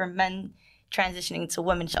shelters, but never men transitioning to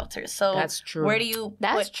women shelters. So That's true. where do you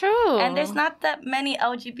That's put- true. And there's not that many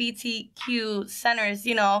LGBTQ centers,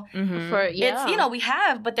 you know. Mhm. For, yeah. It's, you know, we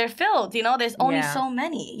have, but they're filled, you know. There's only Yeah. so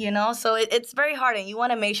many, you know. So it's very hard, and you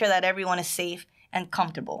want to make sure that everyone is safe and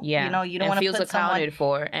comfortable. Yeah. You know, you don't and want to feels put accounted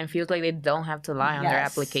someone... for and feels like they don't have to lie on their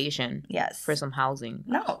Yes. application Yes. for some housing.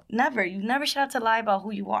 No, never. You never should have to lie about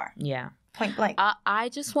who you are. Yeah. Point blank. I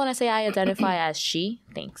just want to say I identify as she.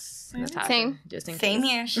 Thanks, Natasha. Same. Just in Same case.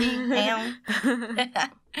 here. She,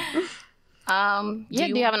 am. Do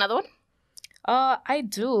you have another one? I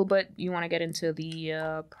do, but you want to get into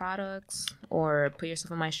the products or put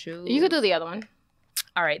yourself in my shoes? You could do the other one.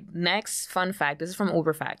 All right. Next fun fact. This is from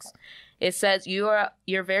Uberfacts. It says your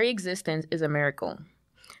very existence is a miracle.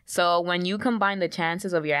 So when you combine the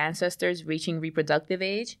chances of your ancestors reaching reproductive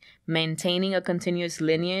age, maintaining a continuous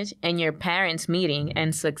lineage, and your parents meeting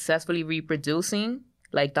and successfully reproducing,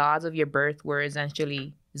 like the odds of your birth were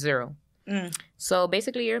essentially 0. So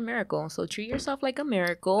basically, you're a miracle. So treat yourself like a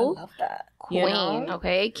miracle. I love that. Queen,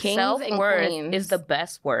 okay? Kings Self-worth and queens. is the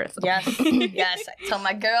best worth. Yes, yes. I tell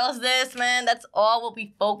my girls this, man. That's all what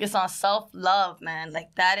we focus on. Self-love, man.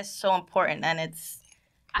 Like, that is so important. And it's...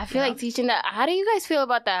 I feel like teaching that. How do you guys feel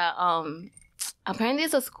about that? Apparently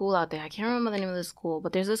there's a school out there. I can't remember the name of the school,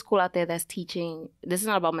 but there's a school out there that's teaching. This is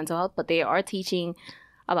not about mental health, but they are teaching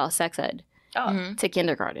about sex ed to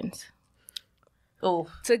kindergartens. Oh,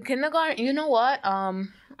 To kindergarten, you know what? How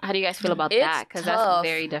do you guys feel about It's that? Because tough. that's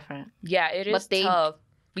very different. Yeah, it is But tough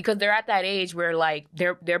because they're at that age where like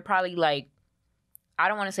they're probably like, I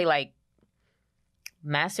don't want to say like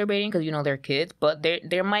masturbating because you know they're kids, but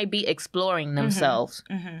they might be exploring themselves,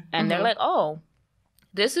 and they're like, oh,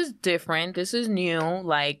 this is different, this is new,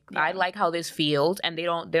 like I like how this feels, and they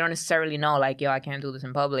don't necessarily know like, yo, I can't do this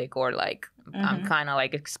in public, or like I'm kind of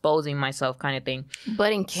like exposing myself kind of thing.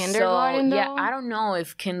 But in kindergarten, so, though? yeah, I don't know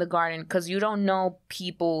if kindergarten, because you don't know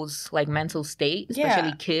people's like mental state,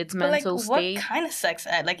 especially kids' but mental like, state. what kind of sex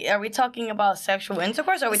ed? Like, are we talking about sexual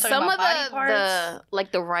intercourse? Or are we talking Some about of body parts? the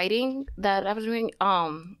like the writing that I was doing,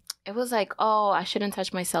 it was like, oh, I shouldn't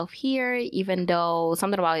touch myself here, even though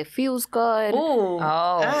something about it feels good. Ooh.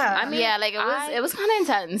 I mean, Yeah, like it was kind of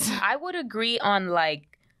intense. I would agree on like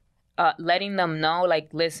letting them know, like,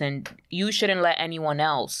 listen, you shouldn't let anyone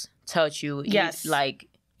else touch you. Yes. Like,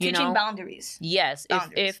 you Teaching know, boundaries. yes.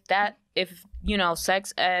 Boundaries. If you know,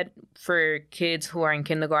 sex ed for kids who are in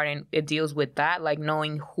kindergarten, it deals with that, like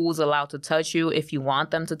knowing who's allowed to touch you, if you want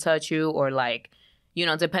them to touch you, or like, you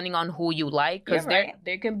know, depending on who you like, because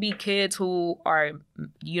there can be kids who are,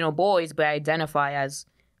 you know, boys but identify as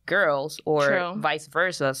girls, or True. vice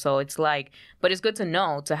versa. So it's like, but it's good to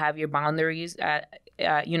know, to have your boundaries at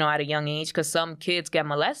you know, at a young age, because some kids get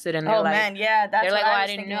molested and they're Oh like, man, yeah, that's they're what like, oh, I I was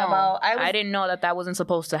didn't thinking know. about. I didn't know that wasn't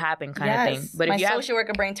supposed to happen, kind of thing. But my if you have, social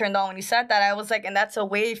worker brain turned on when you said that. I was like, and that's a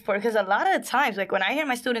way for, because a lot of the times, like when I hear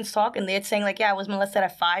my students talk and they're saying like, yeah, I was molested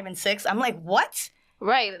at 5 and 6, I'm like, what?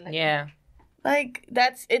 Right. yeah, Like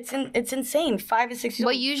it's insane. 5 and 6 years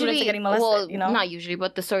But old usually, students are getting molested. well, You know, not usually,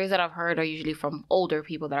 but the stories that I've heard are usually from older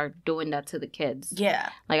people that are doing that to the kids. yeah.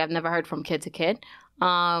 Like I've never heard from kid to kid.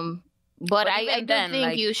 But I even do then, think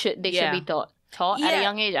like, they should be taught at Yeah. a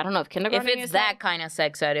young age. I don't know if kindergarten. if it's that kind of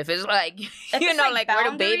sex ed, if it's like, you it's know, like like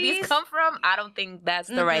where the babies boundaries. come from, I don't think that's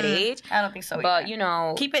the right age. I don't think so. But either. you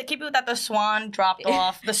know, keep it that the swan dropped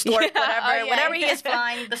off, the stork, Yeah. whatever Oh, he yeah. is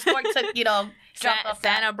flying, the stork took, you know, dropped off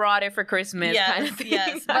that. Santa brought it for Christmas, kind of thing.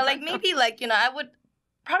 Yes. But like maybe like, you know, I would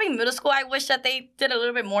probably middle school, I wish that they did a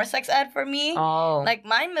little bit more sex ed for me. Oh, Like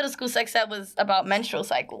my middle school sex ed was about menstrual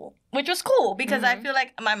cycle, which was cool because I feel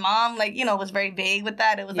like my mom, like, you know, was very vague with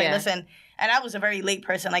that. It was like, Yeah. listen, and I was a very late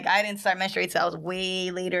person. Like I didn't start menstruating till I was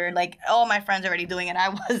way later. Like all my friends already doing it, I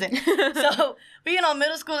wasn't. So, but you know,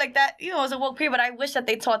 middle school like that, you know, it was a woke period. But I wish that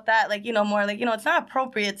they taught that, like, you know, more like, you know, it's not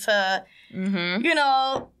appropriate to, you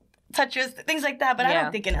know, touch your things like that. But I Yeah.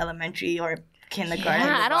 don't think in elementary or kindergarten.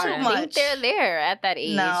 Yeah, I don't too think much. they're there at that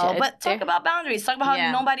age. No, but talk They're- about boundaries. Talk about how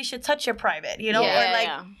Yeah. nobody should touch your private, you know? Yeah, or like,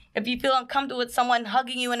 yeah. if you feel uncomfortable with someone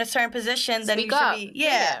hugging you in a certain position, then Speak you up. should be,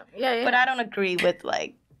 yeah. Yeah. But I don't agree with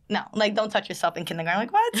like, no, like don't touch yourself in kindergarten.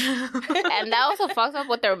 Like, what? And that also fucks up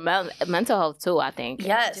with their mental health too, I think.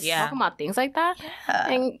 Yes. Just Yeah. talking about things like that. Yeah.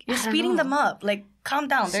 And You're I don't speeding know. them up. Like, calm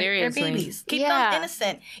down. They're Seriously. babies. Keep Yeah. them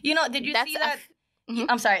innocent. You know, did you see that? Mhm.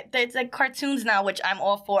 I'm sorry. There's like cartoons now, which I'm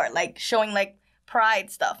all for, like showing like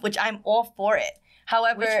pride stuff, which I'm all for it.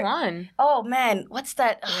 However, which one? oh man, what's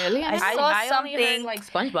that? Really? I saw I something only heard, like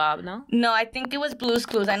SpongeBob. No. No, I think it was Blue's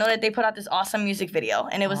Clues. I know that they put out this awesome music video,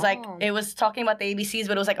 and it was like Oh. it was talking about the ABCs,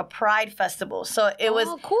 but it was like a pride festival. So it was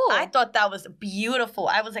cool. I thought that was beautiful.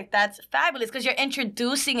 I was like, that's fabulous because you're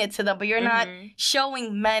introducing it to them, but you're not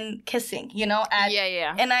showing men kissing, you know?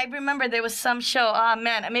 yeah. And I remember there was some show, oh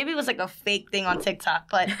man, maybe it was like a fake thing on TikTok,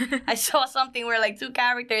 but I saw something where like two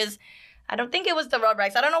characters, I don't think it was the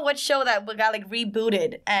Rugrats. I don't know what show that got like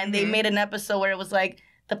rebooted, and they made an episode where it was like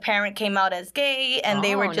the parent came out as gay and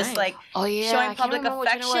they were just like showing public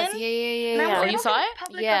affection. Yeah. Oh, you saw it?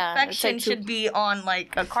 Public affection should be on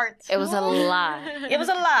like a cartoon. It was a lot. It was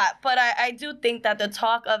a lot, but I do think that the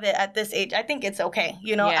talk of it at this age, I think it's okay.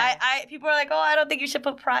 You know, I people are like, oh, I don't think you should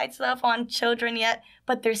put pride stuff on children yet,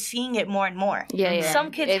 but they're seeing it more and more. Yeah.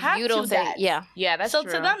 Some kids have two dads. Yeah, that's so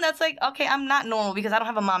true. So to them, that's like, okay, I'm not normal because I don't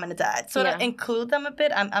have a mom and a dad. So to include them a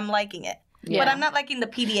bit, I'm liking it. Yeah. But I'm not liking the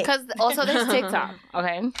PDA. Because also there's TikTok,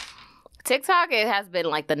 okay? TikTok, it has been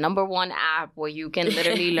like the #1 app where you can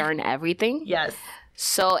literally learn everything. Yes.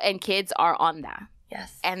 So, and kids are on that.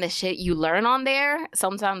 Yes. And the shit you learn on there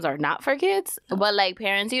sometimes are not for kids. But like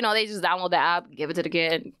parents, you know, they just download the app, give it to the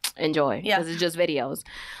kid, enjoy. Yeah. Because it's just videos.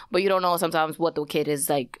 But you don't know sometimes what the kid is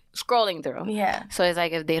like scrolling through. Yeah. So it's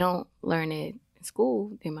like if they don't learn it in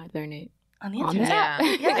school, they might learn it on the internet.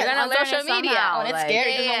 They're gonna learn social media. Oh, it's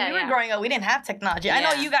scary because when we were growing up, we didn't have technology. I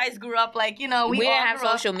know you guys grew up like, you know, we didn't have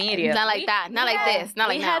social media. Not like that. Not like this. Not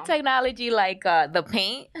like we now. had technology like the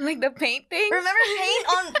paint, like the paint thing. Remember paint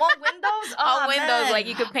on Windows? On Windows, like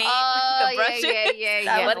you could paint the brushes.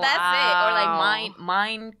 Yeah. But that's it. Or like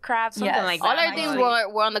Minecraft, something like that. All our things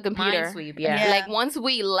were on the computer. Minesweep, Like once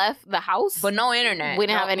we left the house, but no internet. We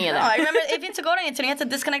didn't have any of that. I remember if you had to go to the internet, you had to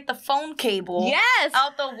disconnect the phone cable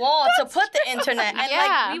out the wall to put the internet. And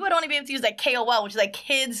like we would only be able to use like KOL, which is like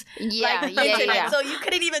kids internet. So you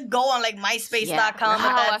couldn't even go on like MySpace.com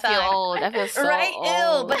at that time. I feel old. I feel so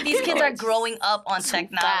old. But these kids are growing up on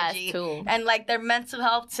technology. And like their mental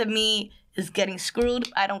health to me is getting screwed.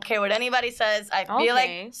 I don't care what anybody says. I feel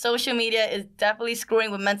like social media is definitely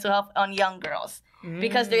screwing with mental health on young girls.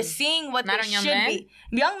 Because they're seeing what they should be.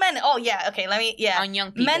 Young men, on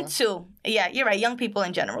young people. Men too. Yeah, you're right, young people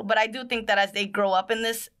in general. But I do think that as they grow up in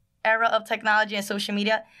this era of technology and social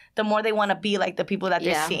media, the more they want to be like the people that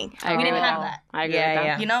they're seeing. We didn't have that. I agree with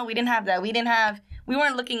that. You know, we didn't have that. We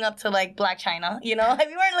weren't looking up to like Black China, you know?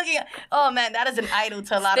 We weren't looking at, oh man, that is an idol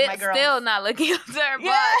to a lot of my girls. Still not looking up to her,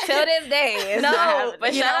 but till this day. No,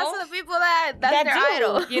 but shout out to the people that's their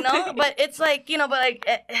idol. You know? But it's like, you know, but like,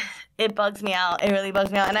 it bugs me out. It really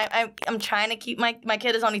bugs me out. And I'm trying to keep, my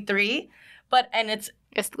kid is only 3,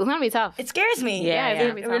 it's gonna be tough. It scares me.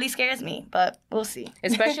 It really scares me, but we'll see.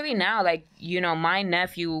 Especially now, like, you know, my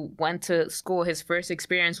nephew went to school. His first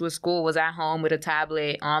experience with school was at home with a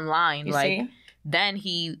tablet online. You see? Then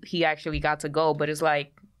he actually got to go, but it's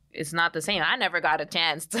like, it's not the same. I never got a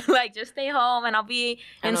chance to like just stay home and I'll be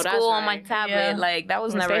in school on my tablet. Yeah. Like that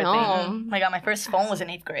was never a thing. Oh my god, my first phone was in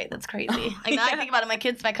 8th grade. That's crazy. Like now I think about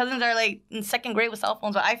it, my cousins are like in 2nd grade with cell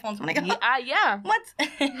phones with iPhones. I'm like, what?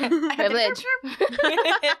 Privilege.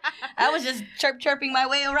 I was just chirping my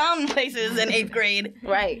way around places in 8th grade.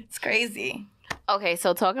 Right. It's crazy. Okay,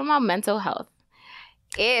 so talking about mental health.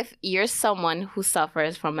 If you're someone who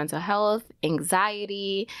suffers from mental health,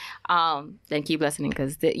 anxiety, then keep listening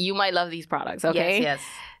because you might love these products, okay? Yes.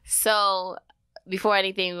 So before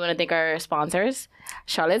anything, we want to thank our sponsors,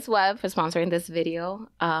 Charlotte's Web, for sponsoring this video.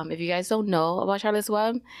 If you guys don't know about Charlotte's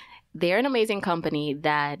Web, they're an amazing company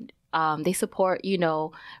that they support, you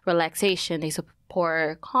know, relaxation. They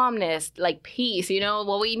support calmness, like peace, you know,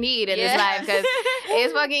 what we need in this life because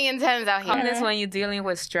it's fucking intense out here. Calmness when you're dealing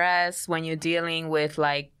with stress, when you're dealing with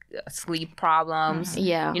like sleep problems.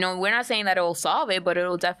 Yeah. You know, we're not saying that it will solve it, but it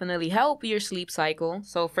will definitely help your sleep cycle.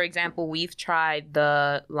 So, for example, we've tried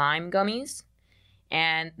the lime gummies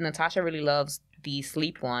and Natasha really loves the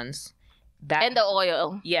sleep ones. And the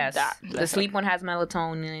oil. Yes. The sleep one has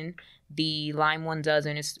melatonin. The lime one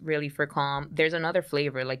doesn't. It's really for calm. There's another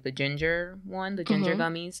flavor, like the ginger one, the ginger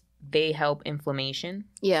gummies. They help inflammation.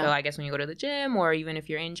 Yeah. So I guess when you go to the gym or even if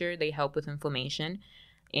you're injured, they help with inflammation.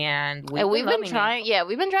 And we've been trying. Yeah,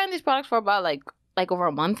 we've been trying these products for about like over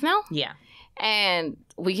a month now. Yeah. And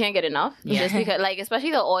we can't get enough. Yeah. Just because, like,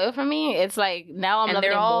 especially the oil for me, it's like now I'm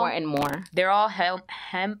loving it more and more. They're all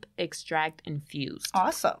hemp extract infused.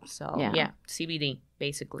 Awesome. So yeah, CBD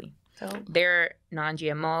basically. So they're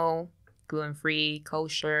non-GMO, gluten-free,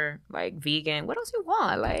 kosher, like vegan. What else you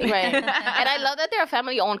want? Like, right. And I love that they're a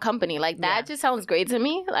family-owned company. Like that just sounds great to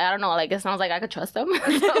me. Like, I don't know. Like it sounds like I could trust them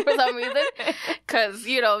for some reason. Because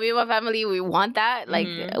you know, me and my family, we want that. Like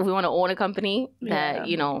we want to own a company that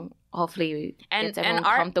you know. Hopefully, and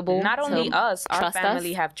comfortable. Not only us, our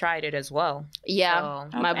family have tried it as well. Yeah,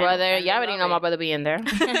 so, my brother. You already know my brother being there.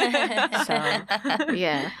 So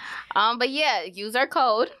yeah, but yeah, use our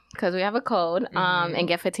code because we have a code. And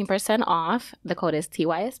get 15% off. The code is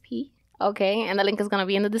TYSP. Okay, and the link is gonna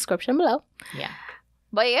be in the description below. Yeah,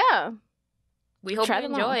 but yeah. We hope Try you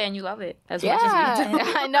them enjoy out. and you love it as much as we do.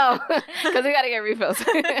 I know, because we got to get refills.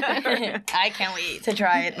 I can't wait to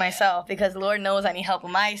try it myself because Lord knows I need help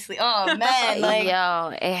with my sleep. Oh, man. Like,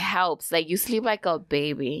 yo, it helps. Like, you sleep like a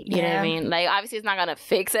baby. You know what I mean? Like, obviously, it's not going to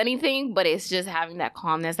fix anything, but it's just having that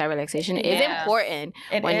calmness, that relaxation is important.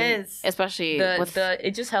 It is. Especially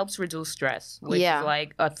it just helps reduce stress, which is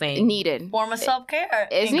like a thing. Needed. Form of self-care.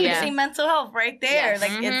 It's increasing mental health right there. Yes.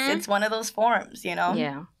 Like, it's one of those forms, you know?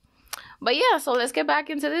 Yeah. But yeah, so let's get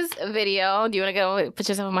back into this video. Do you want to go put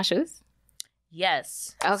yourself in my shoes?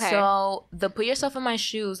 Yes. Okay. So the put yourself in my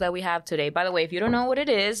shoes that we have today, by the way, if you don't know what it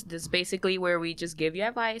is, this is basically where we just give you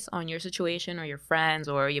advice on your situation or your friends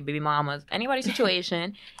or your baby mamas, anybody's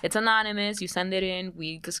situation. It's anonymous. You send it in.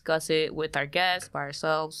 We discuss it with our guests, by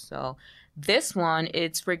ourselves. So this one,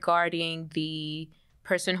 it's regarding the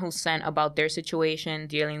person who sent about their situation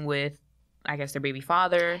dealing with, I guess, their baby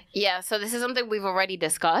father. Yeah, so this is something we've already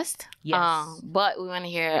discussed. Yes. But we want to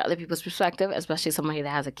hear other people's perspective, especially somebody that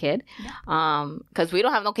has a kid. Because we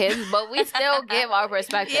don't have no kids, but we still give our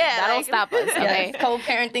perspective. Yeah, that don't stop us, okay?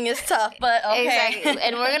 Co-parenting is tough, but okay. Exactly.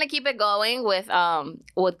 And we're going to keep it going with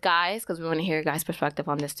guys, because we want to hear guys' perspective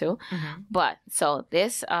on this too. Mm-hmm. But, so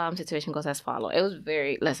this situation goes as follows. It was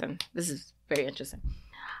this is very interesting.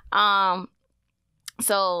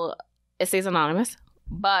 So, it says anonymous.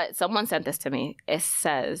 But someone sent this to me. It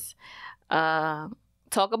says, talk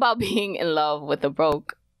about being in love with a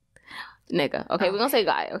broke nigga. Okay, we're going to say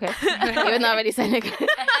guy, okay? Even though I already said nigga.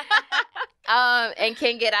 And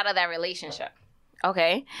can't get out of that relationship.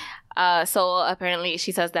 Okay? So apparently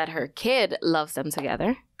she says that her kid loves them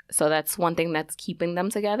together. So that's one thing that's keeping them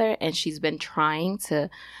together. And she's been trying to,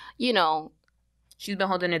 she's been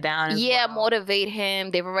holding it down. Motivate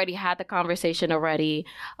him. They've already had the conversation already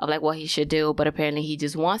of like what he should do, but apparently he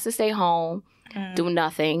just wants to stay home, do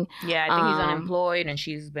nothing. Yeah, I think he's unemployed, and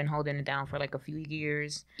she's been holding it down for like a few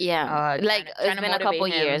years. Yeah, it's been a couple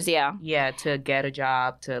years. Yeah, to get a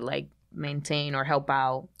job, to like maintain or help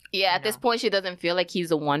out. Yeah, at this point, she doesn't feel like he's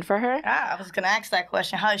the one for her. I was gonna ask that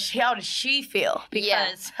question. How does she feel?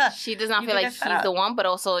 Because she does not feel like he's the one, but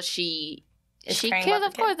also she cares,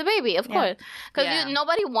 of course, the baby, of course. Because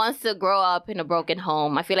nobody wants to grow up in a broken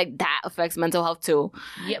home. I feel like that affects mental health too.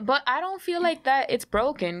 Yeah, but I don't feel like that it's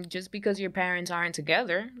broken just because your parents aren't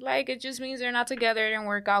together. Like, it just means they're not together, it didn't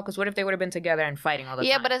work out. Because what if they would have been together and fighting all the time?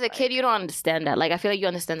 Yeah, but as a kid, you don't understand that. Like, I feel like you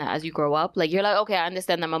understand that as you grow up. Like, you're like, okay, I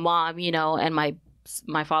understand that my mom, and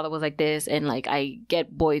my father was like this, and like I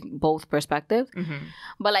get both perspectives. Mm-hmm.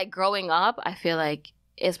 But like growing up, I feel like,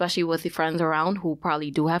 especially with the friends around who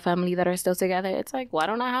probably do have family that are still together, it's like, why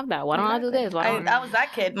don't I have that? Why don't I do this? I was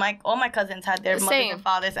that kid. All my cousins had their mothers and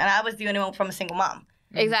fathers, and I was the only one from a single mom.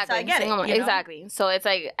 Exactly. So I get it. Exactly. So it's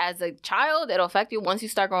like, as a child, it'll affect you once you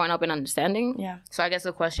start growing up and understanding. Yeah. So I guess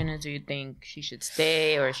the question is, do you think she should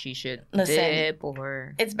stay or she should dip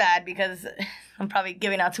or? It's bad because I'm probably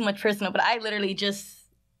giving out too much personal, but I literally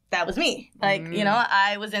that was me. Like,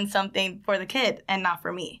 I was in something for the kid and not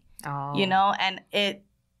for me. Oh. And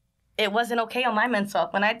it wasn't okay on my mental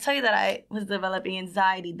health. When I tell you that I was developing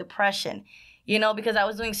anxiety, depression, because I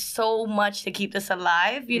was doing so much to keep this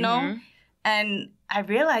alive, Mm-hmm. And I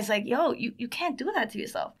realized, like, yo, you can't do that to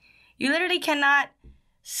yourself. You literally cannot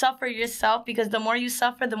suffer yourself, because the more you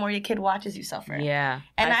suffer, the more your kid watches you suffer. Yeah.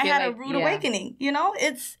 And I had a rude awakening,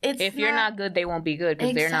 it's if you're not good, they won't be good,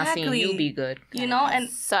 because they're not seeing you be good. And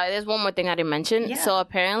sorry, there's one more thing I didn't mention. Yeah. So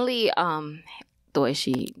apparently, the way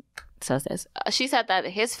she says this, she said that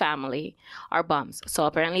his family are bums. So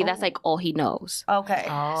apparently that's like all he knows. Okay.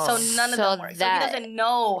 So none of them work. So he doesn't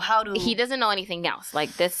know how to. He doesn't know anything else.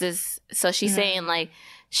 Like, this is, so she's saying like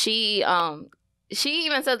she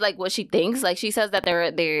even says like what she thinks. Like, she says that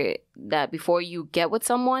that before you get with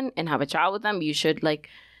someone and have a child with them, you should like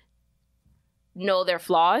know their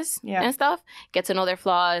flaws and stuff. Get to know their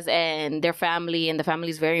flaws and their family, and the family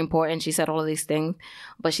is very important. She said all of these things,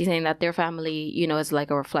 but she's saying that their family, is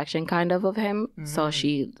like a reflection kind of him. Mm-hmm. So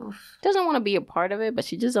she doesn't want to be a part of it, but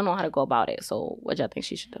she just don't know how to go about it. So what do you think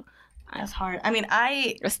she should do? That's hard. I mean,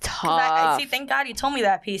 it's tough. I see. Thank God you told me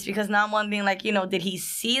that piece, because now I'm wondering, like, did he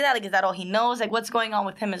see that? Like, is that all he knows? Like, what's going on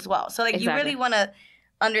with him as well? So, like, you really want to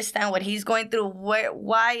understand what he's going through.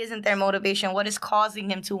 Why isn't there motivation? What is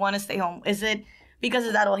causing him to want to stay home? Is it because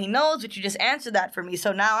is that all he knows? But you just answered that for me.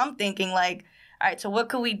 So now I'm thinking, like, all right, so what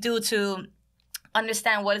could we do to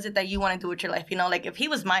understand what is it that you want to do with your life? Like, if he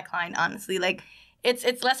was my client, honestly, like,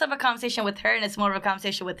 it's less of a conversation with her and it's more of a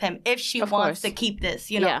conversation with him if she wants to keep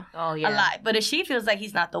this, alive. But if she feels like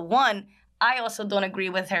he's not the one, I also don't agree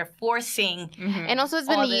with her forcing. And also, it's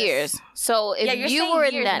been years. So if you were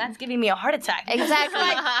in that, that's giving me a heart attack. Exactly.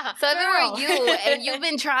 So if it were you and you've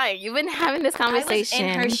been trying, you've been having this conversation. I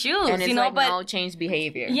was in her shoes, and it's you know, like but no change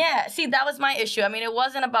behavior. Yeah, see, that was my issue. I mean, it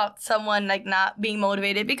wasn't about someone like not being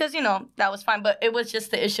motivated because, you know, that was fine. But it was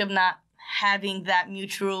just the issue of not having that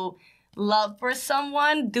mutual love for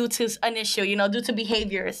someone due to an issue, you know, due to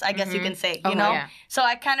behaviors, I guess you can say, you know? Yeah. So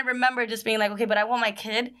I kind of remember just being like, okay, but I want my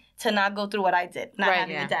kid to not go through what I did, not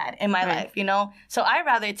having a dad in my life, you know? So I'd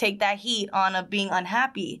rather take that heat on of being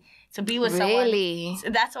unhappy to be with someone. Really? So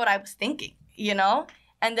that's what I was thinking, you know?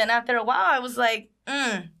 And then after a while, I was like,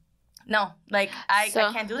 no, like, I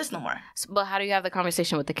can't do this no more. But how do you have the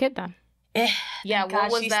conversation with the kid then? Yeah, what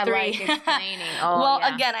was that 3. Like explaining? Well,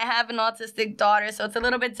 again, I have an autistic daughter, so it's a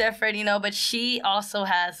little bit different, you know, but she also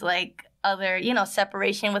has like other, you know,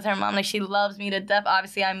 separation with her mom. Like, she loves me to death.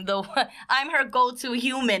 Obviously, I'm her go-to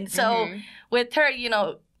human. So with her, you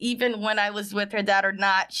know, even when I was with her dad or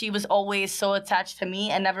not, she was always so attached to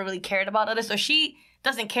me and never really cared about others. So she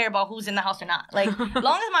doesn't care about who's in the house or not. Like, long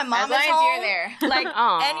as my mom is home, you're there. Like,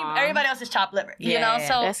 everybody else is chopped liver, you know?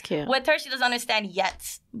 So that's cute. With her, she doesn't understand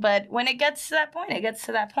yet. But when it gets to that point, it gets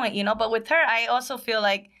to that point, you know? But with her, I also feel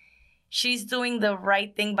like she's doing the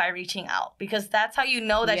right thing by reaching out. Because that's how you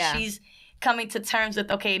know that she's coming to terms with,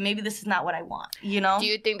 okay, maybe this is not what I want, you know? Do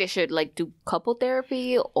you think they should, like, do couple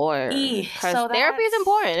therapy or... Because therapy is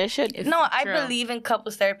important. It should... No, I believe in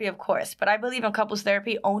couples therapy, of course. But I believe in couples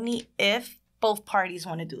therapy only if both parties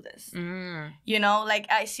want to do this. You know, like,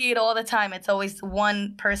 I see it all the time. It's always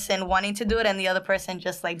one person wanting to do it and the other person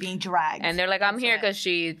just like being dragged. And they're like, I'm here because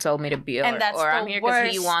she told me to be, or I'm here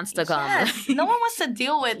because he wants to come. Yes. No one wants to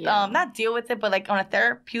deal with, not deal with it, but like on a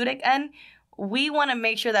therapeutic end, we want to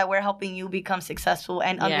make sure that we're helping you become successful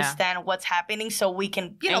and understand what's happening so we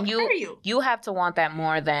can, you know, prepare you. You have to want that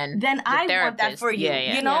more than I therapist. Want that for you,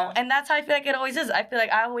 you know? And that's how I feel like it always is. I feel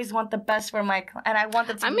like I always want the best for my client, and I want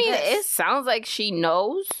them to do this. It sounds like she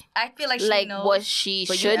knows. I feel like she knows. What she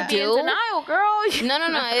should do. In denial, girl.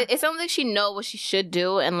 No. It sounds like she knows what she should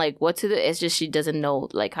do and, like, what to do. It's just she doesn't know,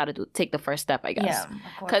 like, how to take the first step, I guess. Yeah, of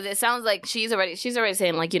course. Because it sounds like she's already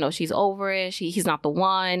saying, like, you know, she's over it. He's not the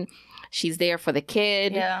one. She's there for the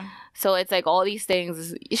kid. Yeah. So it's like all these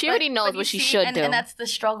things. She already knows what she should do. And that's the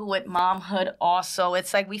struggle with momhood also.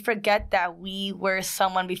 It's like we forget that we were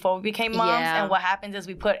someone before we became moms. And what happens is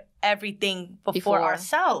we put everything before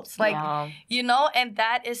ourselves. Like, you know, and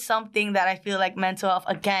that is something that I feel like mental health,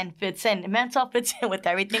 again, fits in. Mental health fits in with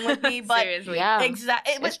everything with me. But seriously.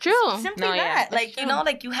 Exactly. It's true. Simply that. Like, you know,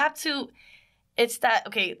 like you have to... It's that,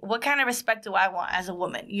 okay, what kind of respect do I want as a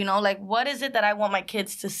woman? You know, like, what is it that I want my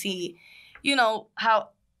kids to see? You know,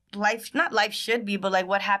 how not life should be, but like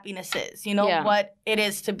what happiness is. You know, what it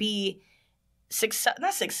is to be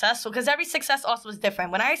not successful, because every success also is different.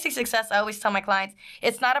 When I say success, I always tell my clients,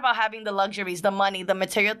 it's not about having the luxuries, the money, the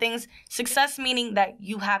material things. Success meaning that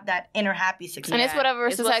you have that inner happy success. And it's whatever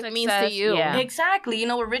success means to you. Yeah. Exactly. You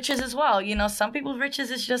know, with riches as well. You know, some people's riches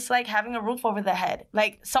is just like having a roof over their head.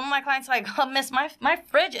 Like, some of my clients are like, oh, miss, my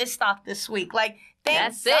fridge is stocked this week. Like,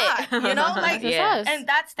 thank God. It. You know, like, and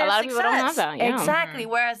that's their success. A lot of people don't have that. Yeah. Exactly.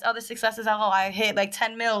 Whereas other successes are, I hit like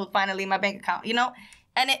 10 mil finally in my bank account, you know?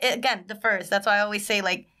 And it again, differs. That's why I always say,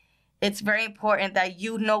 like, it's very important that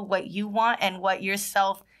you know what you want and what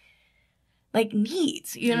yourself, like,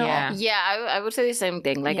 needs, you know? Yeah, I would say the same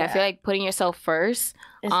thing. Like, I feel like putting yourself first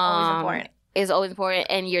is always important. Is always important,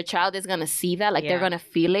 and your child is gonna see that, like they're gonna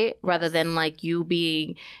feel it, rather than like you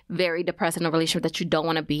being very depressed in a relationship that you don't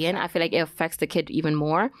want to be in. I feel like it affects the kid even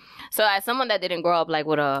more. So as someone that didn't grow up like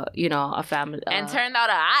with a family and turned out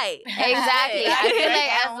exactly, I feel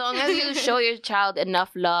like as long as you show your child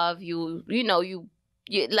enough love, you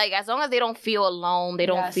like, as long as they don't feel alone, they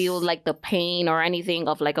don't feel like the pain or anything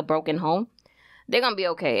of like a broken home, they're gonna be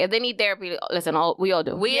okay. If they need therapy, listen, we all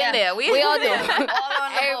do. We in there. We all do.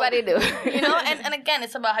 Everybody do. You know, and again,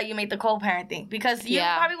 it's about how you make the co-parenting, because you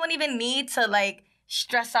probably won't even need to like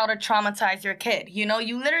stress out or traumatize your kid. You know,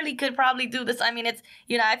 you literally could probably do this. I mean, it's,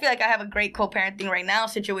 you know, I feel like I have a great co-parenting right now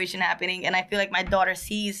situation happening, and I feel like my daughter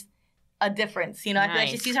sees a difference, you know. I feel like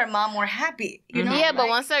she sees her mom more happy, you know. Yeah, but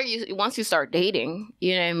once you start dating,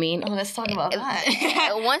 you know what I mean. Oh, let's talk about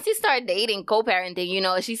that. Once you start dating, co-parenting, you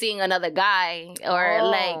know, she's seeing another guy, or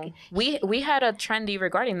like we had a trendy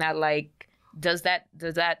regarding that. Like, does that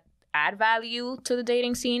add value to the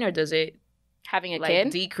dating scene, or does it having a like,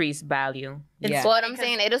 kid decrease value. It's what I'm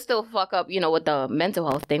saying. It'll still fuck up, with the mental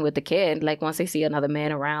health thing with the kid. Like once they see another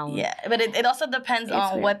man around. Yeah, but it also depends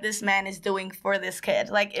on what this man is doing for this kid.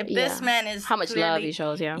 Like if this man is how much love he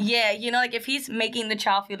shows. Yeah, like if he's making the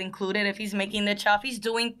child feel included, if he's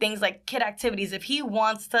doing things like kid activities, if he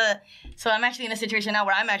wants to. So I'm actually in a situation now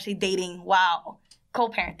where I'm actually dating. Wow.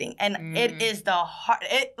 Co-parenting, and it is the hard.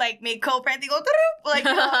 It like made co-parenting go like it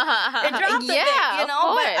dropped a bit, But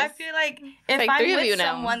I feel like if I'm with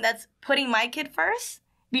someone that's putting my kid first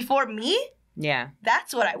before me,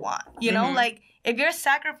 that's what I want. You know, like if you're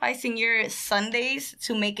sacrificing your Sundays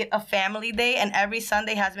to make it a family day, and every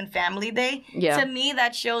Sunday has been family day, to me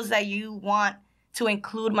that shows that you want to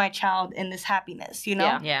include my child in this happiness.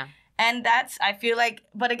 Yeah. And that's, I feel like,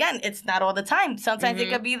 but again, it's not all the time. Sometimes it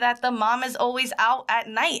could be that the mom is always out at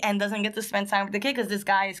night and doesn't get to spend time with the kid because this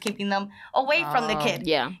guy is keeping them away from the kid.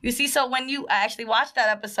 Yeah. You see, so when I actually watched that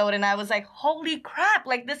episode and I was like, holy crap,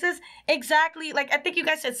 like this is exactly, like I think you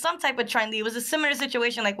guys said some type of trendy. It was a similar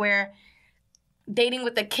situation like where dating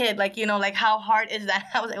with a kid, like, like how hard is that?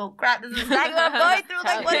 I was like, oh crap, this is exactly what I'm going through.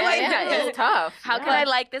 Like, what do I do? It's tough. How can I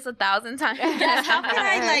like this 1,000 times? Yes, how can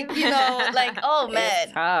I like, oh man.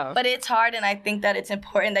 It's tough. But it's hard, and I think that it's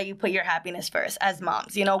important that you put your happiness first as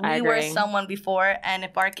moms. We were someone before, and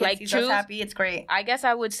if our kid sees us happy, it's great. I guess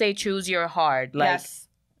I would say choose your hard. Like, yes.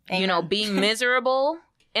 Being miserable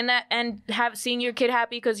in that and seeing your kid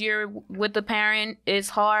happy because you're with the parent is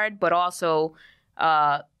hard, but also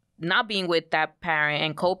not being with that parent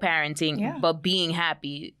and co-parenting, but being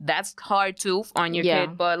happy, that's hard too on your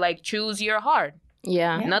kid. But like, choose your hard.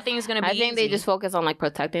 Yeah. Nothing's gonna be I think easy. they just focus on like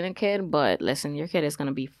protecting the kid, but listen, your kid is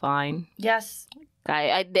gonna be fine. Yes.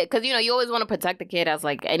 Because you always want to protect the kid as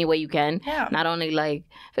like any way you can. Yeah. Not only like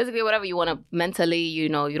physically, whatever you want to mentally. You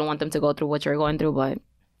don't want them to go through what you're going through, but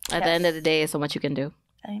at the end of the day, it's so much you can do.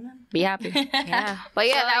 Amen. Be happy. Yeah. But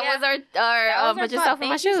that was our put yourself in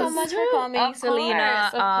my shoes. Thank you so much for coming,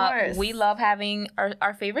 Selena. Of course. We love having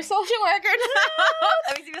our favorite social worker.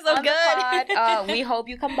 That makes me feel so good. We hope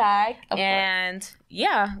you come back. Of course.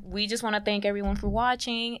 We just want to thank everyone for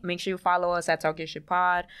watching. Make sure you follow us at Talk Your Shit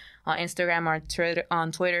Pod on Instagram or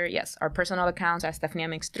on Twitter. Yes, our personal accounts are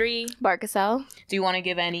StephanieMX3. Barcasel. Do you want to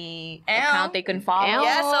give any account they can follow?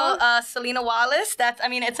 Yeah, so Selena Wallace.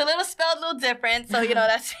 It's a little spelled a little different. So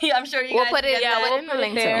that's I'm sure you guys. We'll put it. We'll put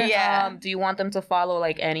it there. Yeah. Do you want them to follow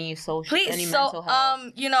like any social? Please. Any So mental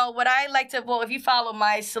health? what I like to. Well, if you follow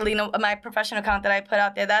my professional account that I put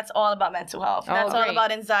out there, that's all about mental health. That's all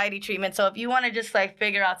about anxiety treatment. So if you want to just like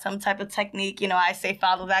figure out some type of technique, I say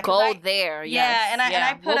follow that. Go there. Yes. Yeah, and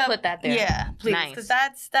I put that there. Yeah, please, because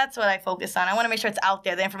that's what I focus on. I want to make sure it's out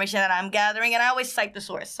there, the information that I'm gathering, and I always cite the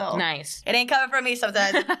source. So nice. It ain't coming from me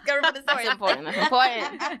sometimes. It's coming from the source. That's important.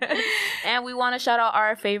 And we want to shout out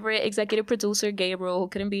our favorite executive producer, Gabriel, who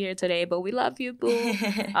couldn't be here today, but we love you, boo.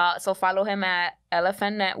 So follow him at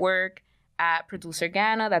LFN Network, at Producer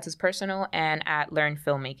Ghana, that's his personal, and at Learn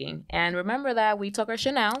Filmmaking. And remember that we talk our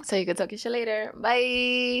shit now, so you can talk your shit later.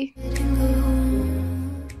 Bye.